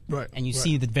with him. Right. And you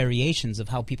see the variations of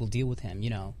how people deal with him,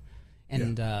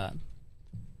 And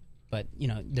but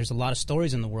there's a lot of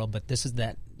stories in the world, but this is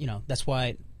that that's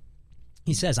why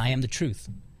he says, "I am the truth."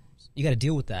 You got to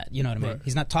deal with that. You know what I mean? Right.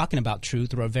 He's not talking about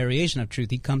truth or a variation of truth.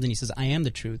 He comes and he says, "I am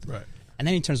the truth." Right. And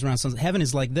then he turns around and says, "Heaven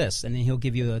is like this," and then he'll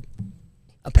give you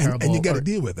a parable. And you got to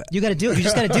deal with that. You got to deal. You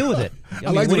just got to deal with it.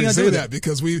 I like the way you say that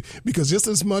because just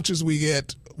as much as we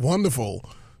get wonderful,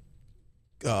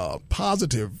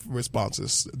 positive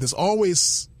responses, there's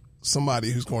always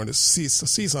somebody who's going to see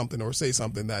something or say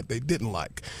something that they didn't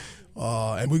like.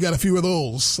 And we got a few of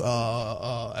those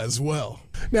as well.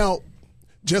 Now,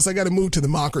 Jess, I got to move to the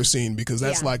mocker scene because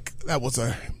that's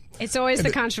it's always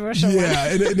the controversial one.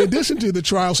 Yeah, in addition to the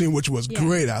trial scene, which was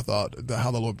great, I thought, how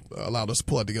the Lord allowed us to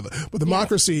pull it together. But the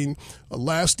mocker scene,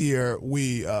 last year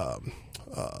we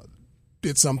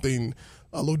did something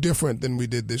a little different than we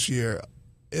did this year,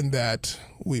 in that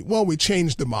we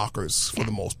changed the mockers for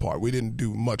the most part. We didn't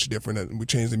do much different, and we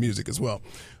changed the music as well.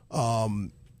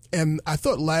 And I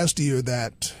thought last year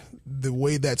that the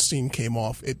way that scene came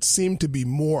off, it seemed to be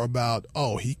more about,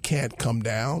 he can't come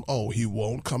down, he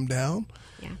won't come down,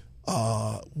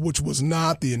 which was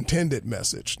not the intended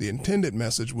message. The intended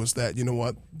message was that,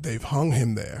 they've hung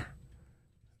him there,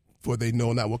 for they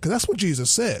know not what, because that's what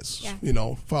Jesus says.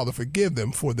 Father, forgive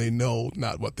them, for they know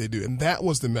not what they do. And that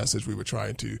was the message we were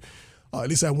trying to, at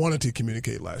least I wanted to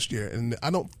communicate last year. And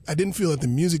I didn't feel that the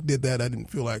music did that. I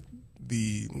didn't feel like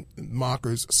the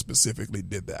mockers specifically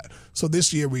did that. So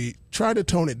this year we tried to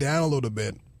tone it down a little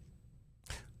bit,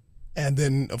 and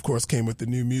then of course came with the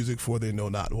new music, for they know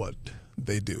not what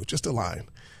they do. Just a line.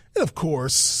 And of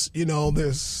course,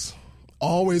 there's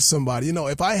always somebody,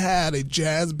 if I had a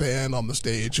jazz band on the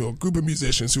stage or a group of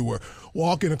musicians who were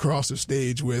walking across the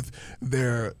stage with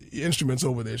their instruments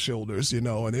over their shoulders,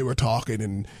 and they were talking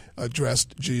and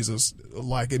addressed Jesus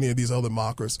like any of these other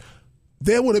mockers,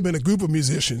 there would have been a group of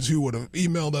musicians who would have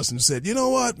emailed us and said, you know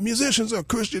what, musicians are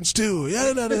Christians too,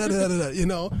 and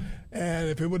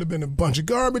if it would have been a bunch of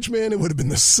garbage men, it would have been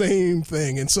the same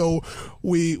thing. And so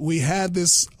we had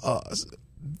this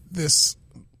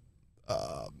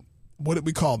what did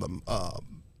we call them?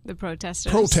 The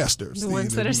protesters. Protesters. The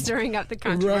ones that are stirring up the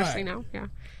controversy now. Yeah.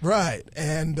 Right.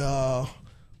 And I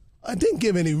didn't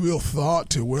give any real thought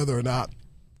to whether or not,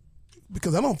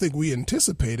 because I don't think we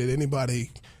anticipated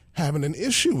anybody having an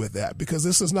issue with that, because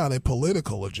this is not a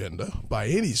political agenda by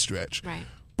any stretch. Right.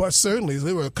 But certainly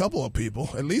there were a couple of people,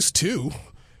 at least two,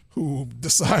 who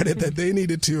decided that they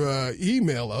needed to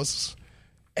email us.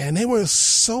 And they were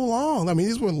so long. I mean,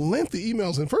 these were lengthy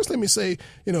emails. And first, let me say,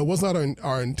 it was not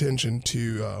our intention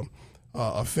to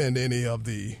offend any of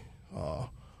the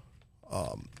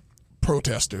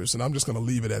protesters. And I'm just going to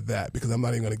leave it at that, because I'm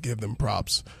not even going to give them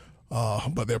props.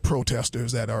 But they're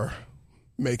protesters that are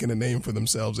making a name for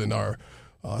themselves in our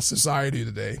society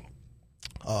today.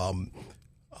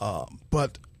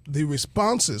 But the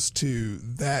responses to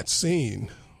that scene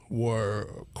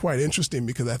were quite interesting,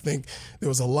 because I think there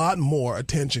was a lot more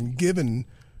attention given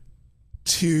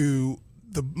to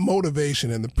the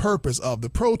motivation and the purpose of the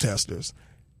protesters,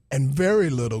 and very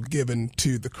little given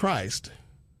to the Christ,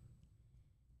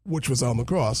 which was on the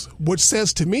cross, which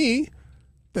says to me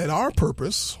that our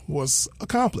purpose was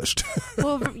accomplished.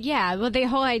 Well, yeah. Well, the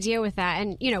whole idea with that,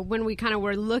 and, when we kind of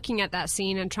were looking at that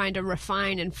scene and trying to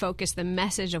refine and focus the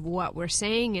message of what we're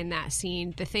saying in that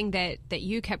scene, the thing that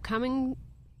you kept coming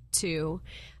to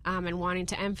and wanting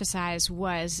to emphasize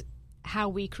was how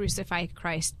we crucify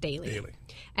Christ daily.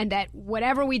 And that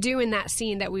whatever we do in that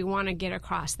scene, that we want to get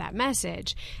across that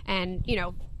message. And,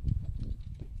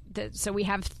 so we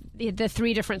have the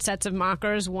three different sets of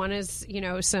mockers. One is,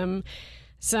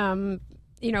 some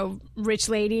rich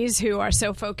ladies who are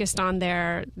so focused on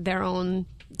their own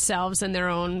selves and their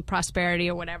own prosperity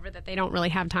or whatever that they don't really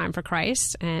have time for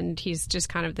Christ, and he's just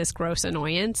kind of this gross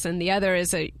annoyance. And the other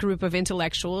is a group of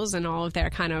intellectuals and all of their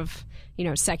kind of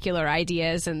secular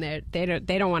ideas, and they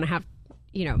don't want to have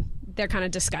they're kind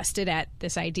of disgusted at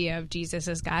this idea of Jesus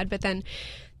as God. But then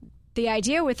the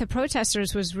idea with the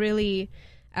protesters was really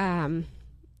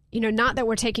not that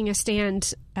we're taking a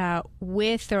stand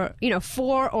with or,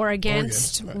 for or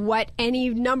against right. what any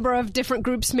number of different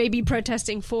groups may be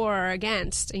protesting for or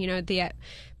against,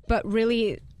 but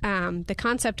really the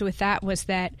concept with that was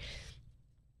that,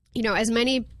 as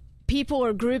many people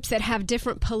or groups that have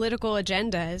different political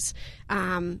agendas,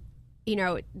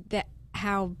 that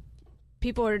how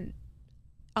people are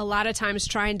a lot of times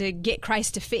trying to get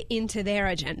Christ to fit into their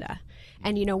agenda.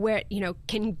 And, where,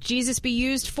 can Jesus be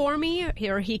used for me,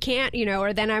 or he can't,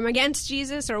 or then I'm against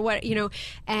Jesus, or what,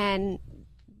 and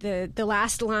the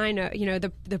last line,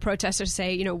 the protesters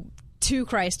say, to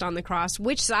Christ on the cross,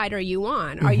 which side are you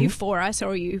on? Mm-hmm. Are you for us, or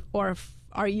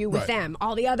are you with them?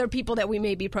 All the other people that we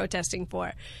may be protesting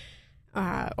for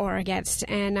or against.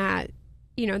 And,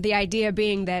 the idea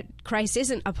being that Christ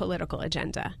isn't a political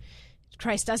agenda.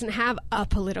 Christ doesn't have a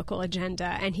political agenda,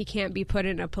 and he can't be put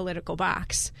in a political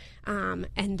box.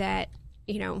 And that,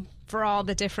 for all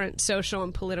the different social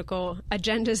and political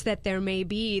agendas that there may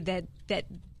be, that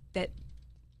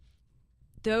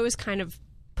those kind of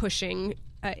pushing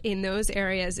in those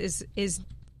areas is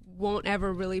won't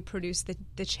ever really produce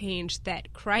the change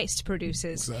that Christ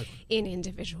produces in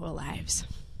individual lives.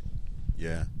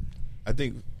 Yeah, I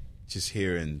think just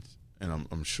hearing, and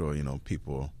I'm sure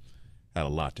people had a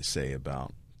lot to say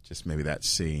about just maybe that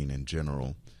scene in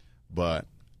general, but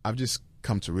I've just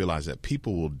come to realize that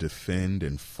people will defend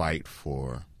and fight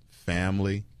for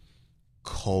family,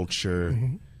 culture,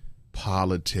 mm-hmm.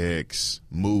 politics,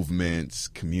 movements,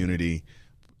 community,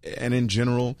 and in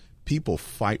general, people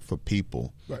fight for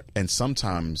people, and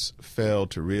sometimes fail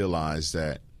to realize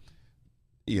that,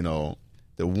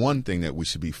 the one thing that we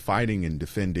should be fighting and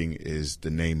defending is the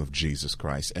name of Jesus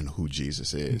Christ and who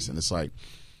Jesus is. Mm-hmm. And it's like,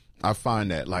 I find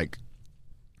that,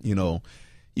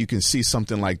 you can see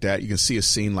something like that, you can see a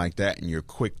scene like that, and you're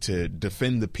quick to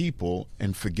defend the people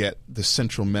and forget the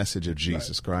central message of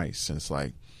Jesus Christ. And it's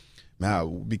like,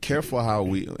 man, be careful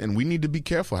we need to be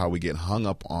careful how we get hung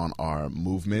up on our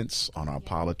movements, on our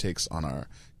politics, on our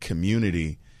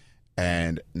community,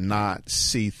 and not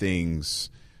see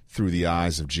things through the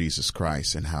eyes of Jesus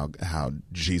Christ and how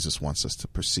Jesus wants us to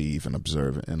perceive and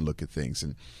observe and look at things.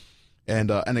 And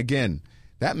again,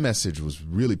 that message was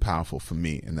really powerful for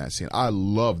me in that scene. I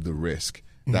love the risk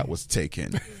that was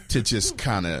taken to just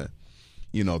kind of,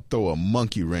 throw a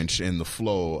monkey wrench in the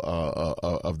flow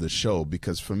of the show,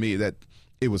 because for me that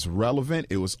it was relevant,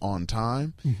 it was on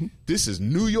time. Mm-hmm. This is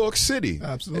New York City,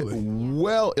 absolutely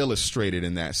well illustrated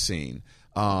in that scene,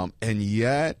 and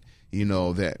yet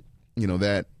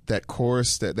that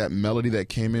chorus, that melody that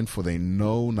came in, for they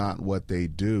know not what they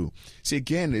do. See,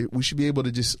 again, we should be able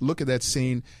to just look at that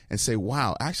scene and say,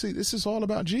 wow, actually, this is all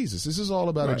about Jesus. This is all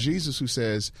about a Jesus who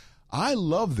says, I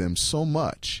love them so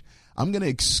much. I'm going to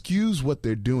excuse what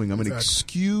they're doing. I'm going to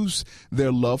excuse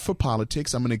their love for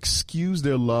politics. I'm going to excuse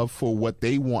their love for what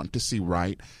they want to see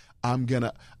right. I'm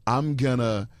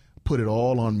gonna put it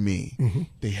all on me. Mm-hmm.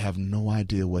 They have no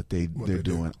idea what they're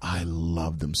doing. I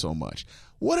love them so much.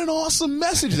 What an awesome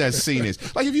message that scene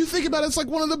is. Like, if you think about it, it's like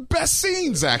one of the best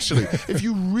scenes, actually. If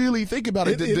you really think about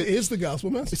it. It is the gospel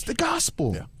message. It's the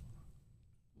gospel. Yeah.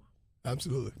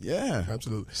 Absolutely. Yeah.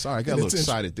 Absolutely. Sorry, I got a little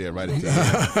excited there right at the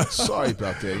end. Sorry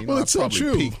about that. Well, it's I probably so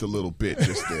true. peaked a little bit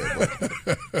just there.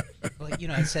 But.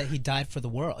 Well, I said he died for the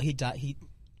world. He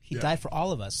died for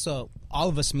all of us. So all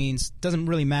of us means doesn't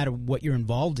really matter what you're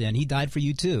involved in. He died for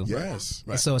you too. Yes.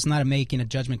 Right. So it's not making a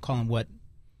judgment call on what,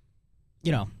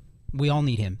 we all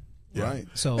need him. Yeah. Right.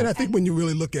 So, and I think when you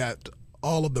really look at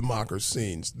all of the mockers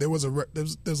scenes, there's a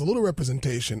little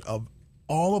representation of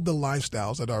all of the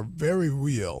lifestyles that are very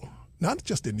real, not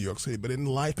just in New York City, but in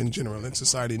life in general, in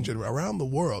society in general, around the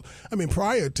world. I mean,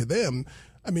 prior to them,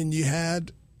 you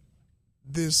had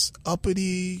this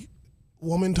uppity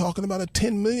woman talking about a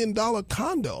 $10 million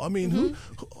condo. I mean,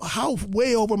 how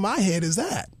way over my head is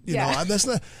that? You know, that's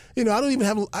not, I don't even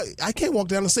have, I can't walk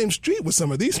down the same street with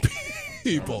some of these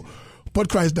people, but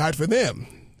Christ died for them.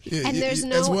 And there's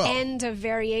no end of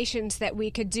variations that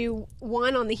we could do,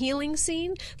 one on the healing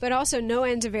scene, but also no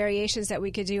end of variations that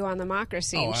we could do on the mocker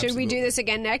scene. Should we do this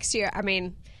again next year? I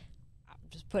mean,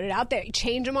 just put it out there.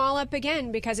 Change them all up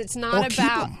again, because it's not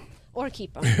about... Or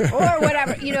keep them, or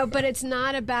whatever, but it's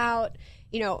not about,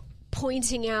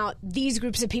 pointing out these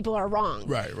groups of people are wrong.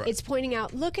 Right. It's pointing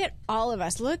out, look at all of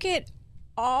us, look at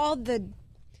all the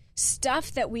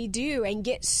stuff that we do and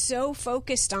get so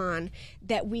focused on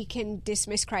that we can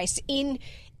dismiss Christ in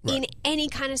any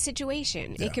kind of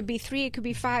situation. Yeah. It could be 3, it could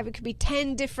be 5, it could be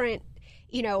 10 different,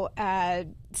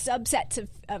 subsets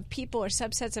of people or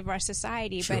subsets of our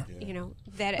society, sure. But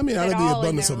that out of the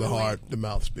abundance of the heart, the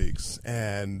mouth speaks.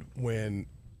 And when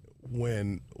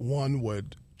one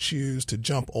would choose to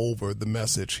jump over the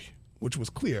message, which was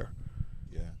clear,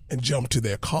 and jump to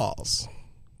their cause,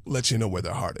 let you know where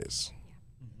their heart is.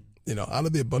 Out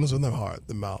of the abundance of their heart,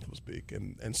 the mouth will speak.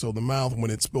 And so the mouth,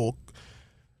 when it spoke,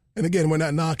 and again, we're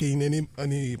not knocking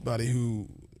anybody who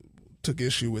took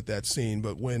issue with that scene,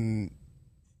 but when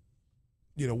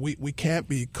we can't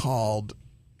be called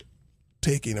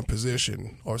taking a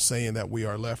position or saying that we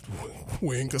are left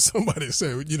wing because somebody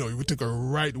said, we took a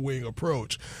right wing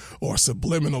approach or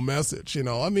subliminal message.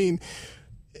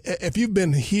 If you've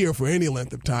been here for any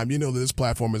length of time, you know that this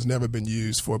platform has never been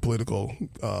used for political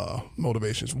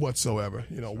motivations whatsoever.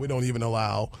 We don't even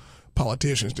allow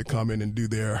politicians to come in and do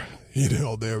their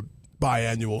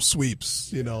biannual sweeps,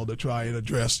 to try and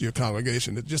address your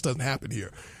congregation. It just doesn't happen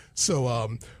here.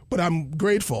 So, but I'm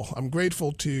grateful. I'm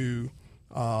grateful to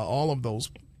all of those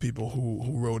people who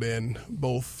wrote in,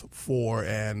 both for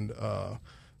and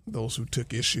those who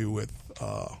took issue with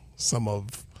some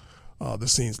of the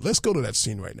scenes. Let's go to that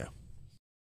scene right now.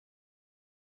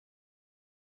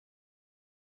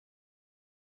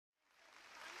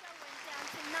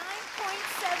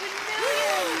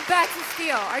 Back to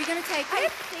Steele. Are you going to take it? I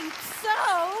think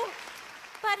so.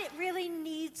 But it really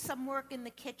needs some work in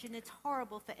the kitchen. It's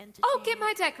horrible for entertainment. Oh, get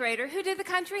my decorator. Who did the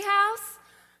country house?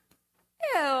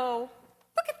 Ew.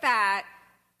 Look at that.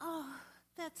 Oh,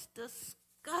 that's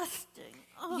disgusting.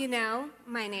 Oh.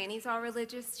 My nanny's all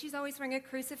religious. She's always wearing a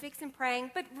crucifix and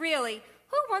praying. But really,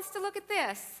 who wants to look at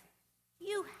this?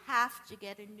 You have to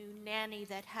get a new nanny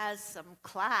that has some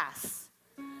class.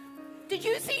 Did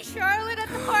you see Charlotte at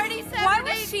the party Saturday What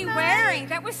was she wearing?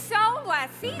 That was so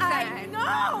last season. I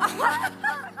know.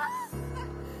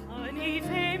 Money,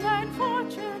 fame, and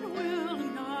fortune will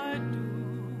not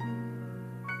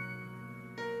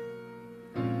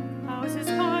do. Houses,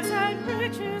 cars, and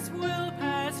riches will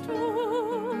pass too.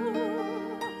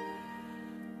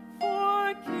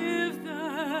 Forgive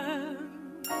them,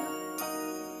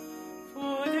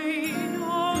 for they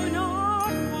know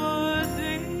not what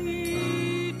they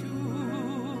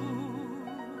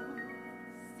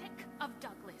of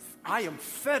Douglas. I am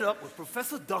fed up with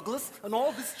Professor Douglas and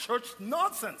all this church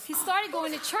nonsense. He started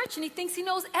going to church and he thinks he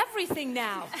knows everything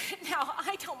now. Now,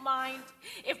 I don't mind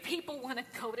if people want to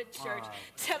go to church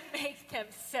to make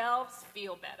themselves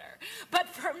feel better. But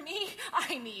for me,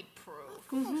 I need proof.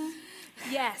 Mm-hmm.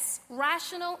 Yes,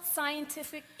 rational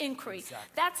scientific inquiry.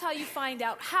 Exactly. That's how you find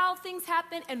out how things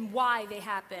happen and why they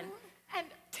happen. And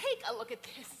take a look at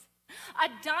this. A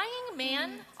dying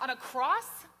man on a cross?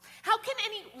 How can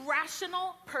any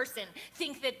rational person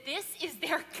think that this is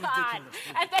their God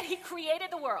and that he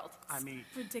created the world? I mean,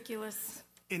 ridiculous.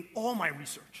 In all my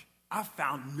research, I've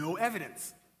found no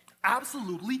evidence.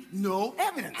 absolutely no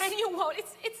evidence. And you won't.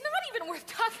 It's not even worth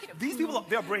talking about. These people,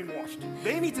 they're brainwashed.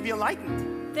 They need to be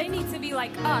enlightened. They need to be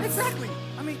like us. Exactly.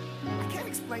 I mean, I can't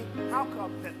explain how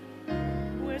come that...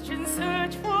 Which in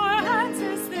search for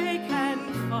answers they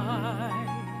can find.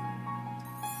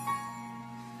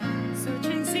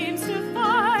 Searching seems to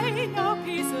find no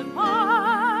peace of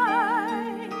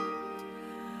mind.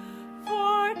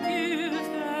 Forgive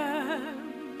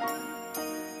them,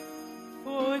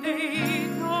 for they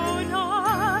know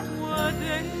not what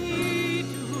they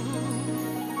do.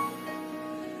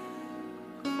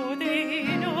 For they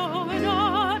know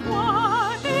not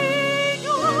what they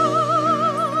do.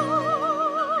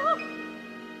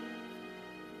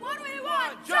 What do we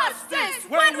want? Justice!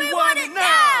 When we want it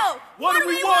now! What do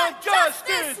we want?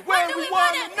 Justice! When we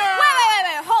want it now!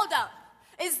 Wait, hold up.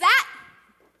 Is that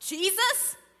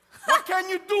Jesus? What can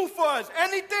you do for us?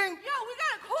 Anything? Yo, we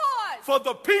got a cause. For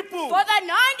the people. For the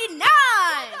 99.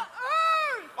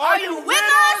 Are you with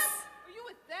us? Are you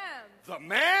with them? The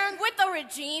man? With the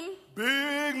regime?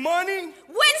 Big money?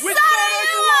 Which side are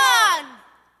you on?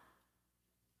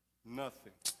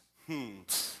 Nothing.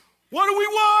 What do we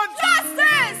want?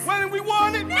 Justice! When we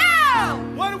want it? Now!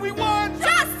 What do we want?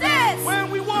 Justice!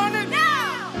 When we want it?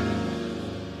 Now!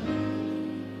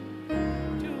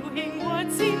 Doing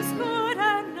what seems good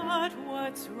and not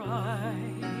what's right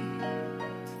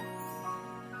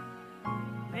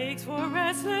makes for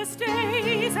restless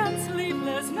days and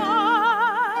sleepless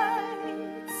nights.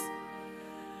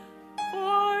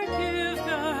 Forgive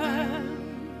them,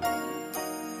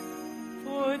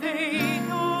 for they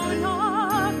know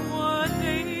not what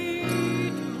they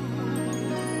do.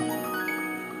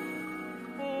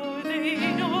 For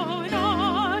they know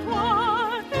not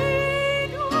what they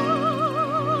do.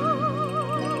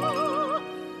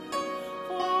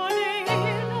 For they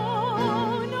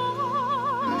know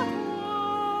not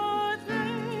what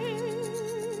they do.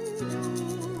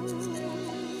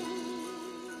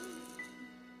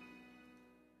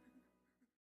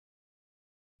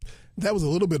 That was a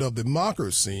little bit of the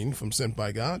Mockers scene from Sent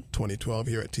by God 2012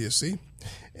 here at TSC.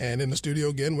 And in the studio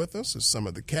again with us is some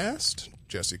of the cast: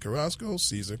 Jesse Carrasco,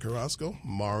 Cesar Carrasco,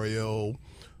 Mario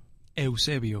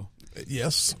Eusebio.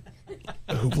 Yes,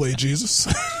 who played Jesus.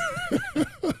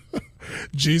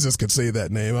 Jesus could say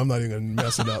that name. I'm not even going to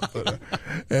mess it up. But,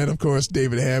 and, of course,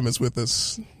 David Hamm is with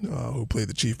us, who played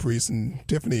the chief priest, and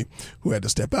Tiffany, who had to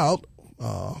step out,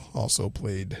 also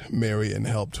played Mary and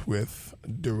helped with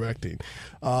directing.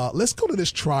 Let's go to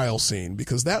this trial scene,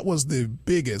 because that was the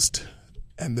biggest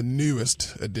and the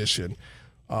newest addition.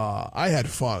 I had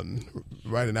fun,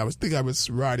 right? And I was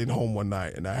riding home one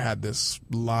night, and I had this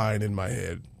line in my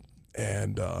head,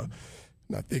 and I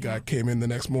think I came in the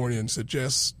next morning and said,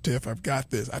 Jess, Tiff, I've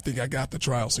got this. I think I got the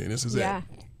trial scene. This is it.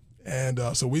 And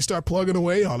so we start plugging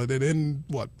away on it. And in,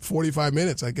 45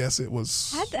 minutes, I guess it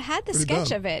was had the pretty sketch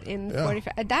done. of it in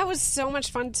 45. That was so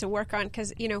much fun to work on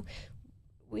because,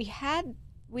 we had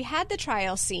the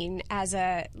trial scene as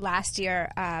a last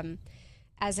year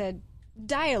as a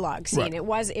dialogue scene. Right. It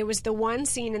was the one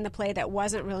scene in the play that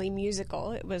wasn't really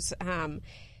musical. It was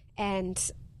and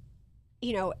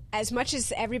as much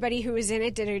as everybody who was in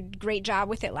it did a great job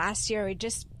with it last year, we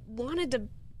just wanted to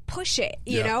push it,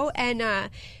 you know? And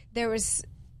there was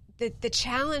the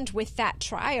challenge with that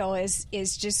trial is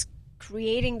just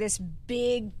creating this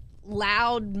big,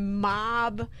 loud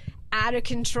mob, out of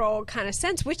control kind of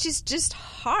sense, which is just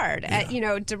hard.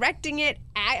 Directing it,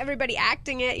 everybody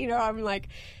acting it, I'm like,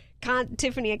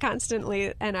 Tiffany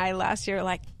constantly and I last year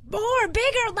like, more,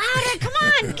 bigger, louder, come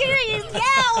on, get it,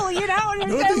 yell,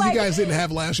 And the only thing you guys didn't have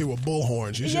last year were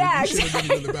bullhorns. You should have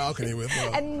been in the balcony with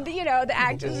and, the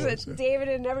actors, David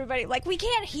and everybody, like, we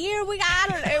can't hear, we got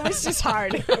it. It was just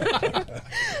hard.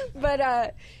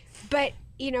 But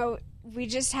we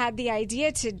just had the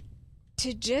idea to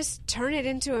just turn it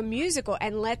into a musical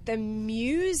and let the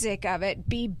music of it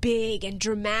be big and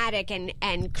dramatic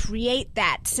and create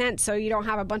that sense, so you don't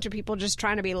have a bunch of people just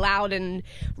trying to be loud and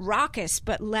raucous,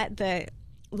 but let the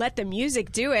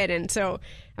music do it. And so,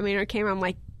 I'm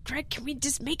like, Greg, can we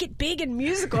just make it big and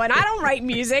musical? And I don't write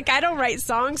music, I don't write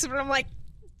songs, but I'm like,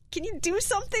 can you do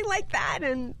something like that?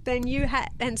 And then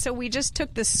and so we just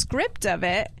took the script of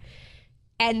it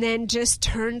and then just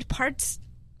turned parts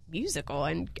musical.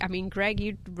 And Greg,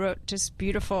 you wrote just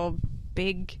beautiful,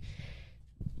 big,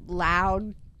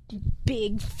 loud,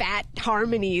 big, fat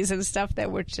harmonies and stuff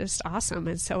that were just awesome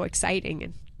and so exciting.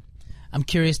 And I'm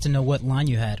curious to know what line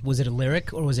you had. Was it a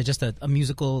lyric or was it just a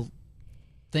musical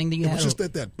thing that you had? It was just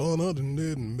that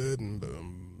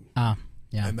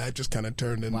yeah. And that just kind of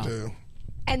turned into.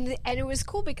 And it was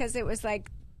cool because it was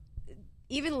like,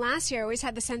 even last year, I always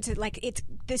had the sense that, like,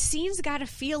 the scene's got to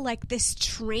feel like this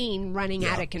train running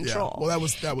out of control. Well, that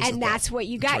was and that's what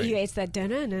you got. train. It's the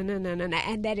dun-dun-dun-dun-dun-dun,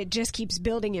 and then it just keeps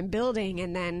building and building,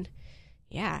 and then.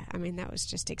 Yeah, I mean, that was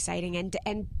just exciting.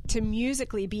 And to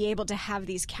musically be able to have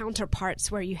these counterparts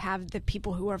where you have the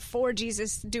people who are for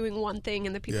Jesus doing one thing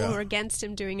and the people who are against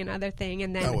him doing another thing.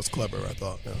 And then that was clever, I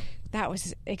thought. Yeah. That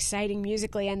was exciting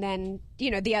musically. And then,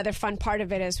 the other fun part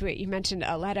of it is you mentioned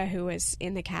Aletta, who was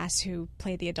in the cast, who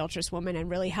played the adulterous woman and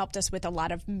really helped us with a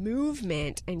lot of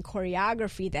movement and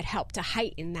choreography that helped to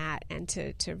heighten that and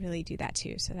to really do that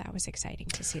too. So that was exciting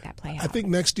to see that play out. I think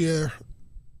next year,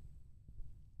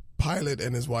 Pilot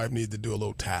and his wife need to do a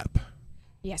little tap.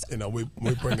 Yes. We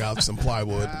bring out some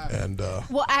plywood and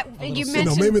well, you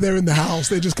mentioned maybe they're in the house,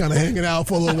 they're just kind of hanging out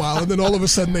for a little while, and then all of a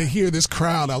sudden they hear this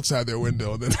crowd outside their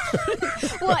window. And then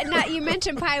well, now you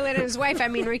mentioned Pilot and his wife. I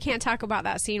mean, we can't talk about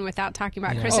that scene without talking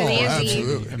about Chris and Andy,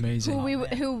 absolutely. Amazing.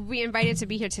 who we invited to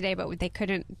be here today, but they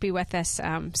couldn't be with us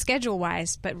schedule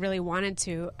wise, but really wanted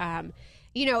to.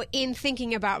 In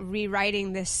thinking about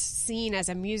rewriting this scene as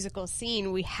a musical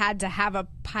scene, we had to have a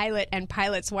pilot and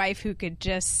Pilot's wife who could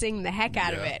just sing the heck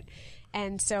out of it.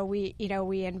 And so we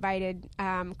invited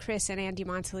Chris and Andy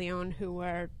Monteleone, who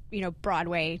were,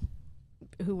 Broadway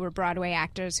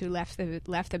actors who left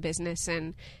the business,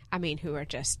 and I mean, who are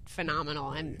just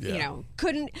phenomenal, and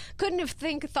couldn't have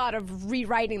thought of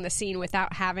rewriting the scene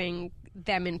without having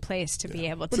them in place to be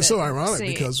able to. But it's so ironic sing.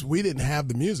 because we didn't have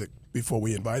the music before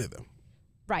we invited them.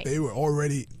 Right. They were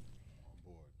already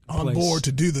on board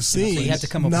to do the scene, So you had to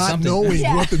come up with not something. knowing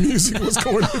what the music was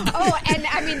going to be. Oh, and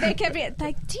I mean, they kept being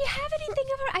like, "Do you have anything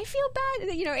of her? I feel bad."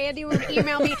 Andy would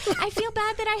email me, "I feel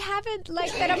bad that I haven't,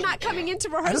 that I'm not coming into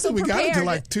rehearsal I don't think we prepared."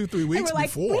 got it to 2-3 weeks and we're like,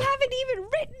 before. We haven't even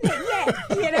written it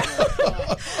yet.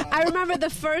 I remember the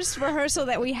first rehearsal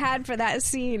that we had for that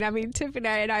scene. I mean, Tiffany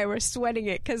and I were sweating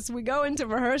it because we go into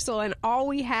rehearsal and all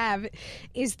we have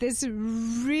is this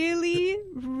really,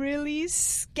 really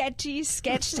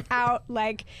sketched out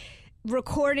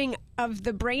recording of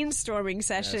the brainstorming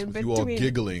session you all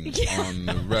giggling on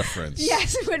the reference.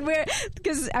 Yes,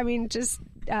 because I mean, just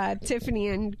Tiffany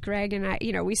and Greg and I,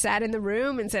 we sat in the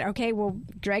room and said, okay, well,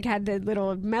 Greg had the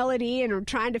little melody and we're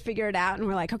trying to figure it out, and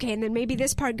we're like, okay, and then maybe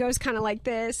this part goes kind of like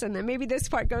this, and then maybe this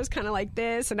part goes kind of like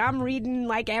this, and I'm reading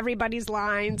everybody's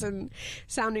lines and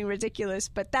sounding ridiculous,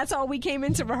 but that's all we came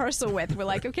into rehearsal with. We're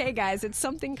like, okay, guys, it's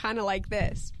something kind of like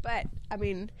this, but I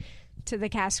mean, to the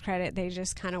cast credit, they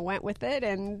just kind of went with it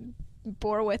and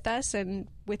bore with us and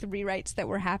with rewrites that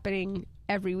were happening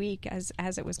every week as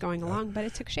it was going along, but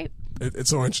it took shape. It's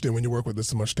so interesting when you work with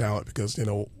this much talent because,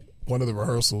 one of the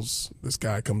rehearsals, this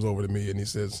guy comes over to me and he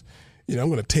says, I'm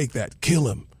going to take that, kill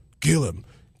him, and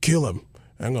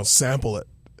I'm going to sample it.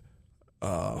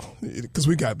 Because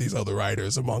we got these other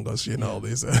writers among us,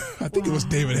 these. I think it was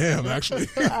David Ham, actually.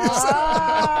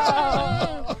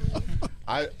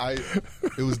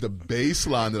 It was the bass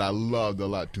line that I loved a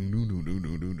lot.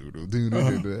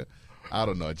 I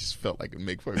don't know. I just felt like it'd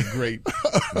make for a great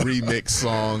remix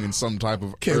song and some type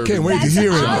of. Can't wait to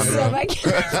hear awesome. it.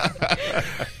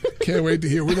 Can't wait to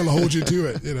hear. We're going to hold you to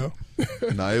it.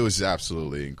 No, it was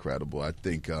absolutely incredible. I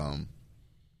think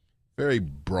very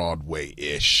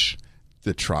Broadway-ish,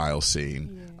 the trial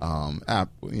scene.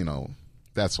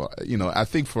 That's why. I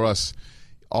think for us.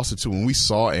 Also, too, when we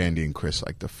saw Andy and Chris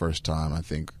the first time, I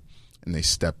think, and they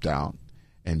stepped out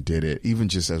and did it, even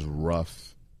just as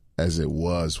rough as it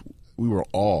was, we were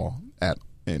all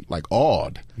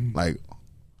awed.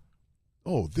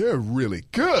 Oh, they're really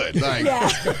good.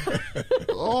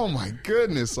 Oh my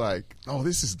goodness.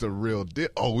 This is the real deal.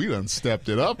 Oh, we done stepped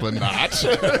it up a notch.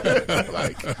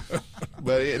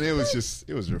 But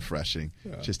it was refreshing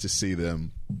just to see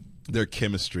them. Their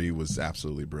chemistry was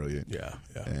absolutely brilliant. Yeah.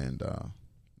 And,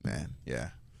 man, yeah.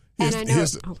 And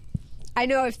I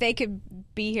know if they could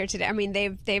be here today. I mean,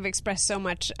 they've expressed so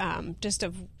much just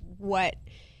of what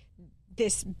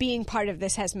this being part of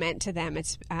this has meant to them.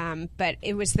 It's but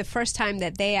it was the first time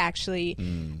that they actually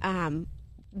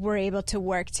were able to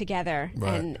work together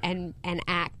and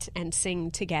act and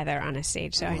sing together on a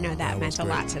stage. So I know that meant a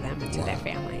lot to them and to their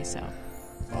family. So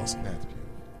awesome.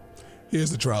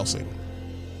 Here's the trial scene.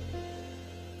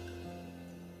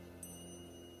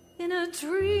 In a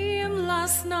dream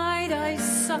last night I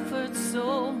suffered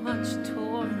so much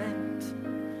torment.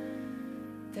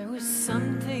 There was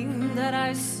something that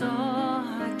I saw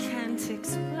I can't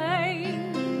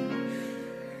explain.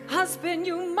 Husband,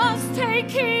 you must take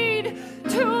heed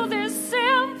to this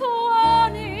simple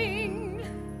warning.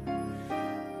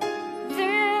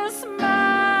 This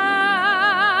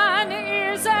man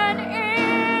is an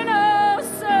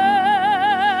innocent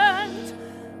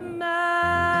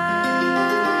man.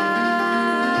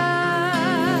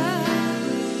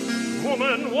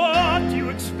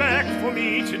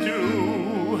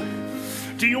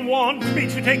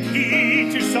 to take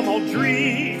heed to some old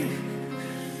dream.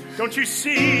 Don't you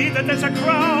see that there's a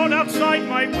crowd outside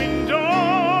my window,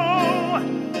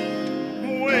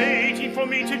 waiting for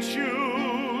me to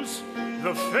choose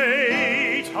the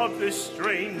fate of this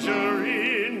stranger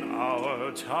in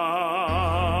our town?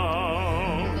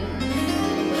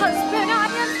 Husband, I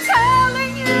am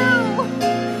telling you,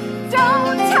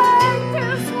 don't take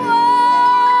this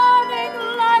warning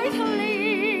lightly.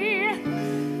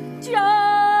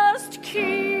 Just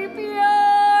keep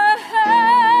your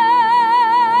hands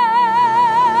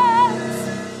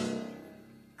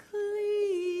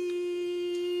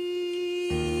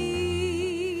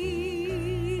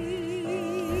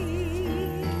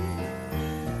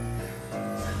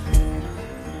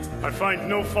I find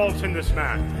no fault in this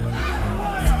man.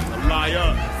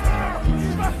 Liar.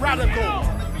 Radical.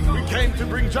 We came to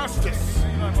bring justice.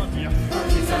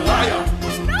 He's a liar.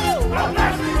 No! A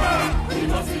blasphemer! He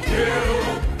must be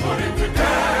killed, put him to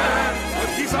death. But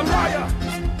he's a liar.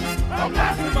 A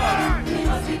blasphemer! He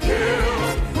must be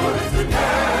killed, put him to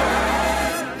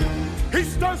death. He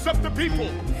stirs up the people,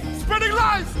 spreading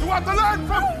lies throughout the land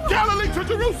from Galilee to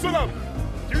Jerusalem.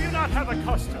 Do you not have a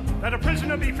custom that a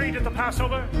prisoner be freed at the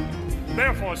Passover?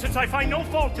 Therefore, since I find no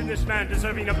fault in this man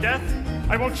deserving of death,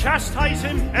 I will chastise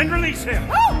him and release him.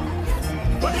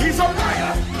 But he's a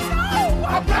liar! No!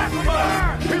 A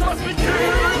blasphemer! He must be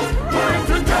killed! Put him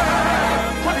to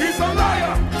death! But he's a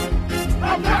liar!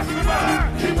 A blasphemer!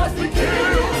 He must be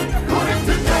killed! Put him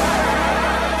to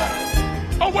death!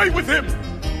 Away with him!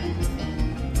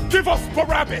 Give us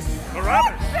Barabbas!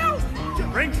 Barabbas? No!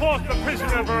 Bring forth the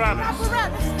prisoner Barabbas.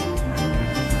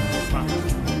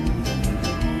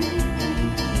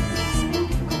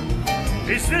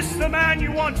 Is this the man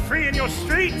you want free in your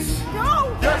streets?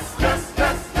 No! Yes, yes,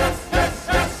 yes, yes, yes,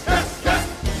 yes, yes, yes!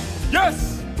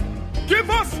 Yes! Give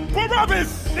us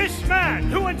Barabbas! This man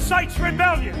who incites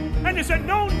rebellion and is a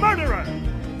known murderer!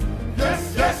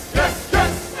 Yes, yes, yes,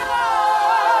 yes!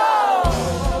 No!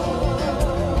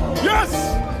 Yes!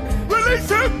 Release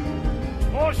him!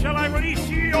 Or shall I release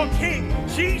you, your king,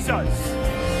 Jesus? Yes,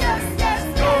 yes, yes,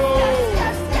 no!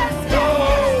 Yes, yes, yes,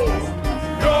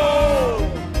 no!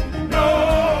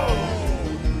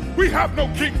 No! We have no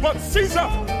king but Caesar!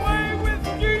 Away with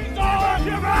Jesus!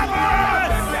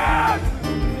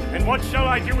 And what shall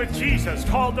I do with Jesus,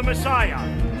 called the Messiah?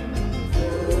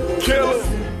 Kill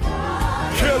him!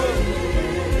 Kill him!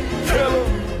 Kill him!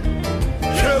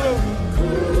 Kill him!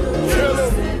 Kill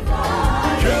him!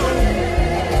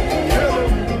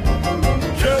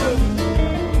 Kill him!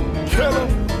 Kill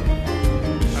him!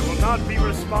 I will not be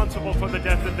responsible for the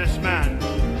death of this man.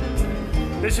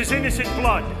 This is innocent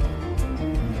blood.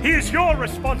 He is your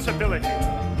responsibility.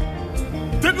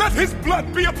 Then let his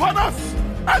blood be upon us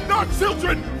and our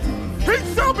children. He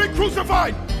shall be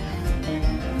crucified.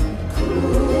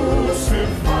 Crucify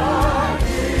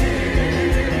him.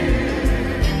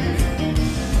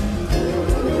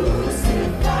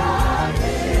 Crucify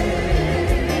him.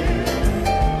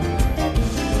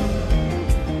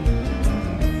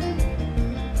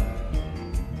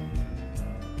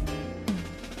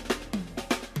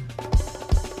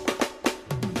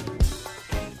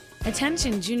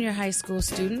 Attention junior high school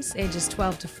students ages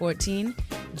 12 to 14.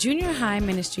 Junior high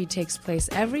ministry takes place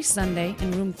every Sunday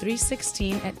in room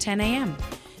 316 at 10 a.m.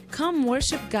 Come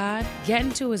worship God, get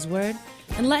into His Word,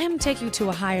 and let Him take you to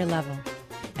a higher level.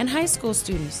 And high school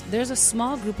students, there's a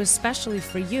small group especially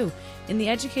for you in the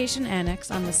Education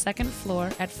Annex on the second floor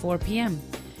at 4 p.m.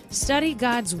 Study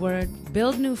God's Word,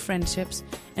 build new friendships,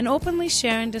 and openly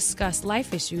share and discuss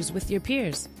life issues with your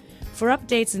peers. For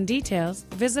updates and details,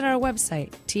 visit our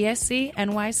website, tscnyc.org.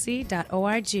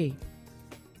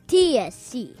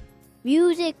 TSC,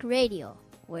 Music Radio,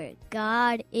 where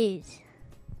God is.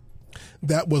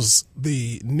 That was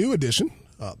the new edition,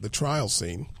 the trial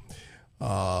scene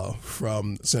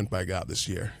from Sent by God this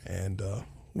year. And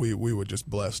we were just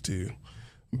blessed to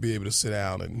be able to sit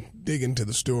down and dig into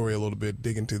the story a little bit,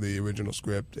 dig into the original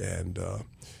script, and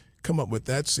come up with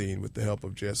that scene with the help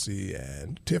of Jesse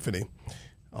and Tiffany.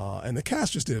 And the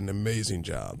cast just did an amazing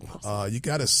job. You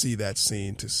got to see that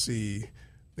scene to see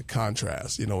the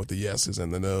contrast, with the yeses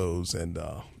and the nos. And,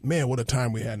 man, what a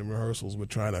time we had in rehearsals with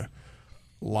trying to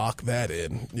lock that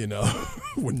in,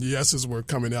 when yeses were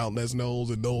coming out as nos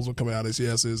and nos were coming out as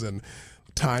yeses, and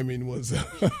timing was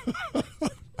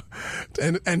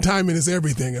and timing is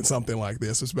everything in something like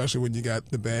this, especially when you got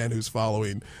the band who's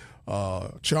following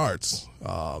charts.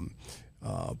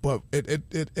 But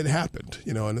it happened,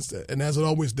 and as it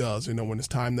always does, when it's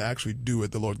time to actually do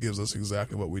it, the Lord gives us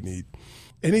exactly what we need.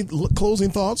 Any closing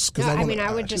thoughts? No,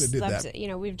 I would just love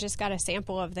to, we've just got a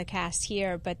sample of the cast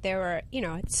here, but there were,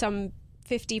 some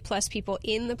 50 plus people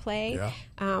in the play,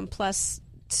 plus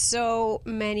so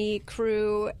many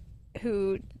crew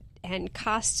and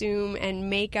costume and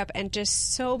makeup, and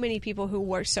just so many people who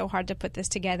worked so hard to put this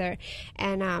together.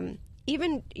 And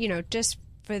even, just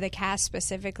for the cast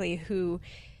specifically, who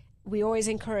we always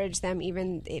encourage them,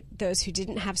 even those who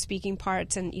didn't have speaking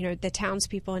parts, and, the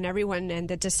townspeople and everyone and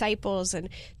the disciples, and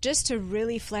just to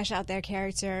really flesh out their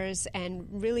characters and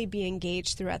really be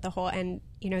engaged throughout the whole. And,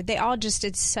 they all just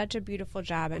did such a beautiful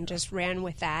job and just ran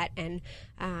with that, and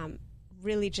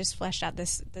really just fleshed out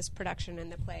this production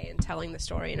and the play and telling the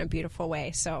story in a beautiful way.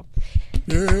 So,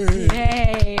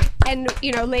 yay! And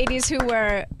ladies who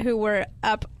were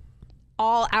up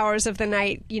all hours of the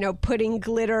night, putting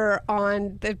glitter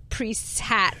on the priests'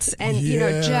 hats, and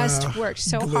just worked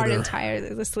so hard and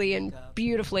tirelessly and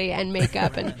beautifully, and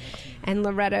makeup and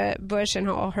Loretta Bush and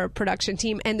all her production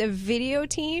team, and the video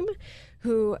team,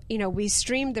 who we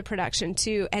streamed the production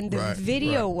too, and the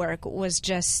video work was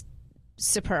just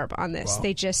superb on this. Wow.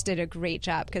 They just did a great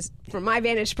job, because from my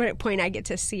vantage point, I get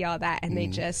to see all that, and they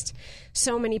just,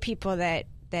 so many people that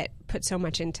put so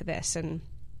much into this, and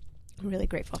I'm really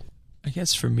grateful. I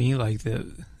guess for me, like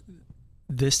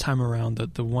this time around,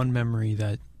 the one memory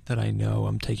that I know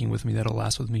I'm taking with me that'll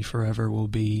last with me forever will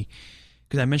be,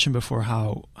 because I mentioned before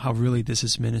how really this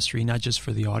is ministry, not just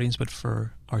for the audience, but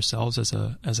for ourselves as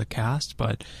a cast.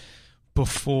 But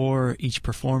before each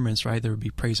performance, right, there would be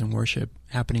praise and worship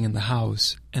happening in the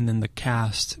house, and then the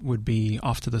cast would be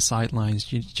off to the sidelines,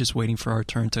 just waiting for our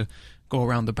turn to go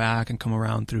around the back and come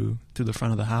around through the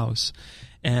front of the house.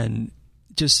 And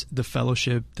just the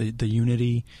fellowship, the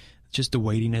unity, just the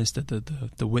weightiness,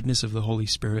 the witness of the Holy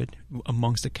Spirit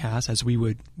amongst the cast as we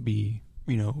would be,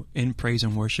 in praise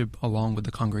and worship along with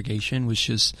the congregation was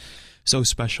just so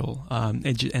special.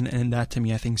 And that to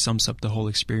me, I think, sums up the whole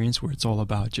experience, where it's all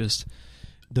about just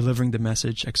delivering the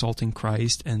message, exalting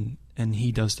Christ, and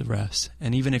He does the rest.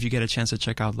 And even if you get a chance to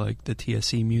check out like the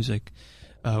TSC Music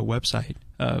website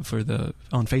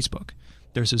on Facebook,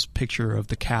 there's this picture of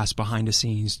the cast behind the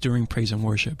scenes during praise and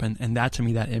worship, and that to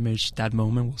me, that image, that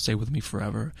moment will stay with me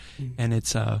forever. And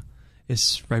it's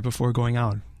right before going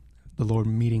out, the Lord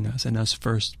meeting us and us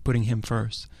first, putting Him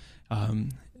first.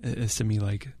 It's to me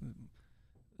like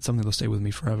something that'll stay with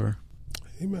me forever.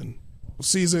 Amen. Well,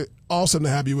 Caesar, awesome to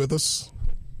have you with us.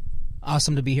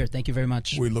 Awesome to be here. Thank you very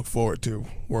much. We look forward to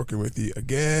working with you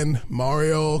again.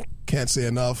 Somario, can't say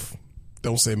enough.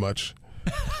 Don't say much.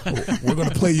 We're going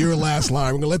to play your last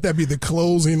line. We're going to let that be the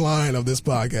closing line of this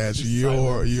podcast,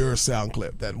 your sound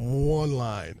clip, that one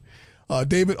line.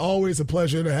 David, always a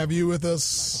pleasure to have you with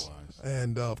us.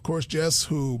 And, of course, Jess,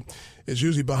 who is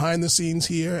usually behind the scenes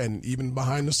here and even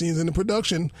behind the scenes in the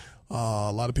production.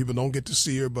 A lot of people don't get to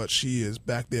see her, but she is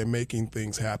back there making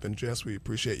things happen. Jess, we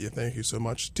appreciate you. Thank you so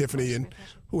much. Tiffany, and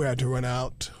who had to run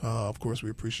out, of course,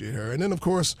 we appreciate her. And then, of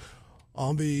course,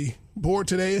 on the board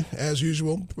today, as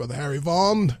usual, Brother Harry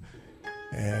Vaughn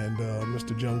and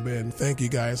Mr. Jung Ben. Thank you,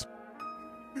 guys.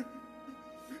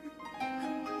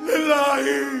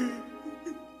 Ilahi!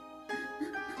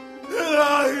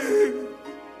 Ilahi!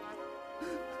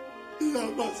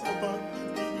 Lama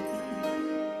sabachthani.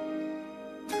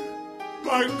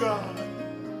 My God!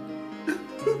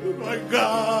 My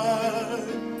God!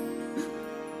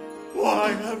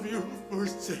 Why have you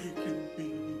forsaken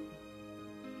me?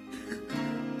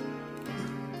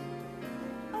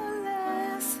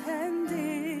 Alas, and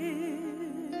did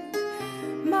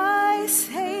my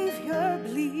Savior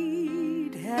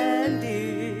bleed, and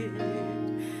did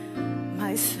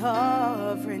my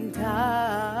sovereign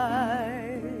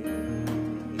die?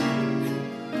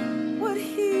 Would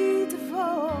He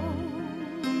devote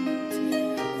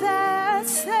that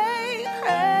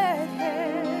sacred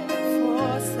head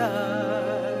for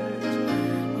such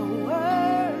a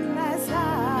word as I?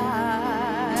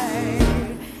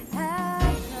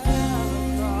 At the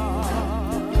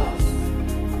cross,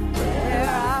 where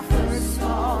I first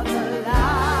saw the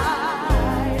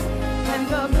light, and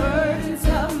the burdens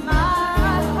of my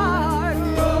heart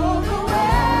rolled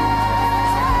away.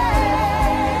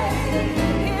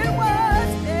 It was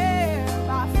there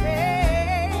by faith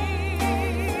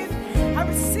I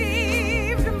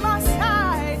received my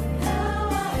sight. Now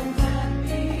I'm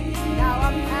happy. Now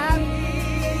I'm happy.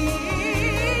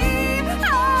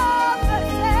 Of the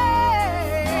day.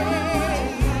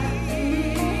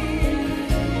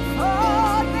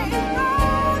 Oh, they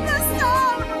rolled the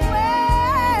stone away,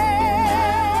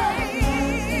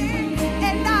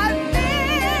 and I've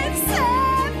been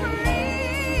set free.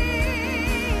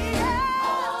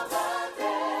 All the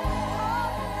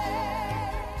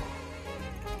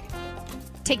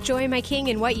Take joy, my King,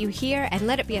 in what you hear, and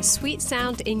let it be a sweet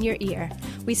sound in your ear.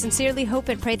 We We sincerely hope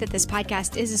and pray that this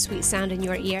podcast is a sweet sound in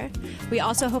your ear. We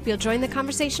also hope you'll join the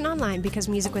conversation online because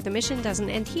Music with a Mission doesn't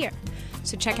end here.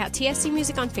 So check out TSC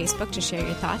Music on Facebook to share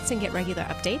your thoughts and get regular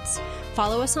updates.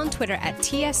 Follow us on Twitter at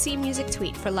TSC Music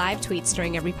Tweet for live tweets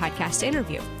during every podcast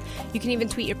interview. You can even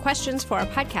tweet your questions for our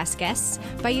podcast guests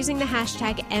by using the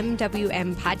hashtag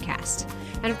MWMPodcast.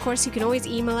 And of course, you can always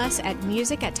email us at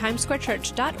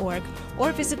music@timesquarechurch.org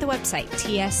or visit the website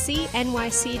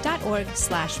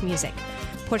tscnyc.org/music.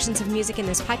 Portions of music in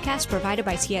this podcast provided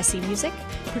by TSC Music,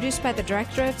 produced by the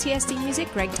director of TSC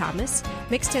Music, Greg Thomas,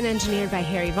 mixed and engineered by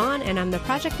Harry Vaughn, and I'm the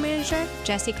project manager,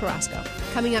 Jesse Carrasco.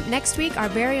 Coming up next week, our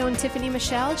very own Tiffany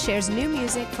Michelle shares new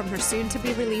music from her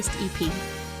soon-to-be-released EP.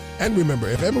 And remember,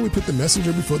 if ever we put the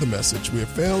messenger before the message, we have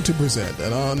failed to present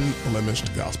an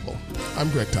unblemished gospel. I'm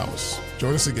Greg Thomas.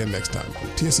 Join us again next time.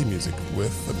 TSC Music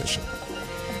with a Mission.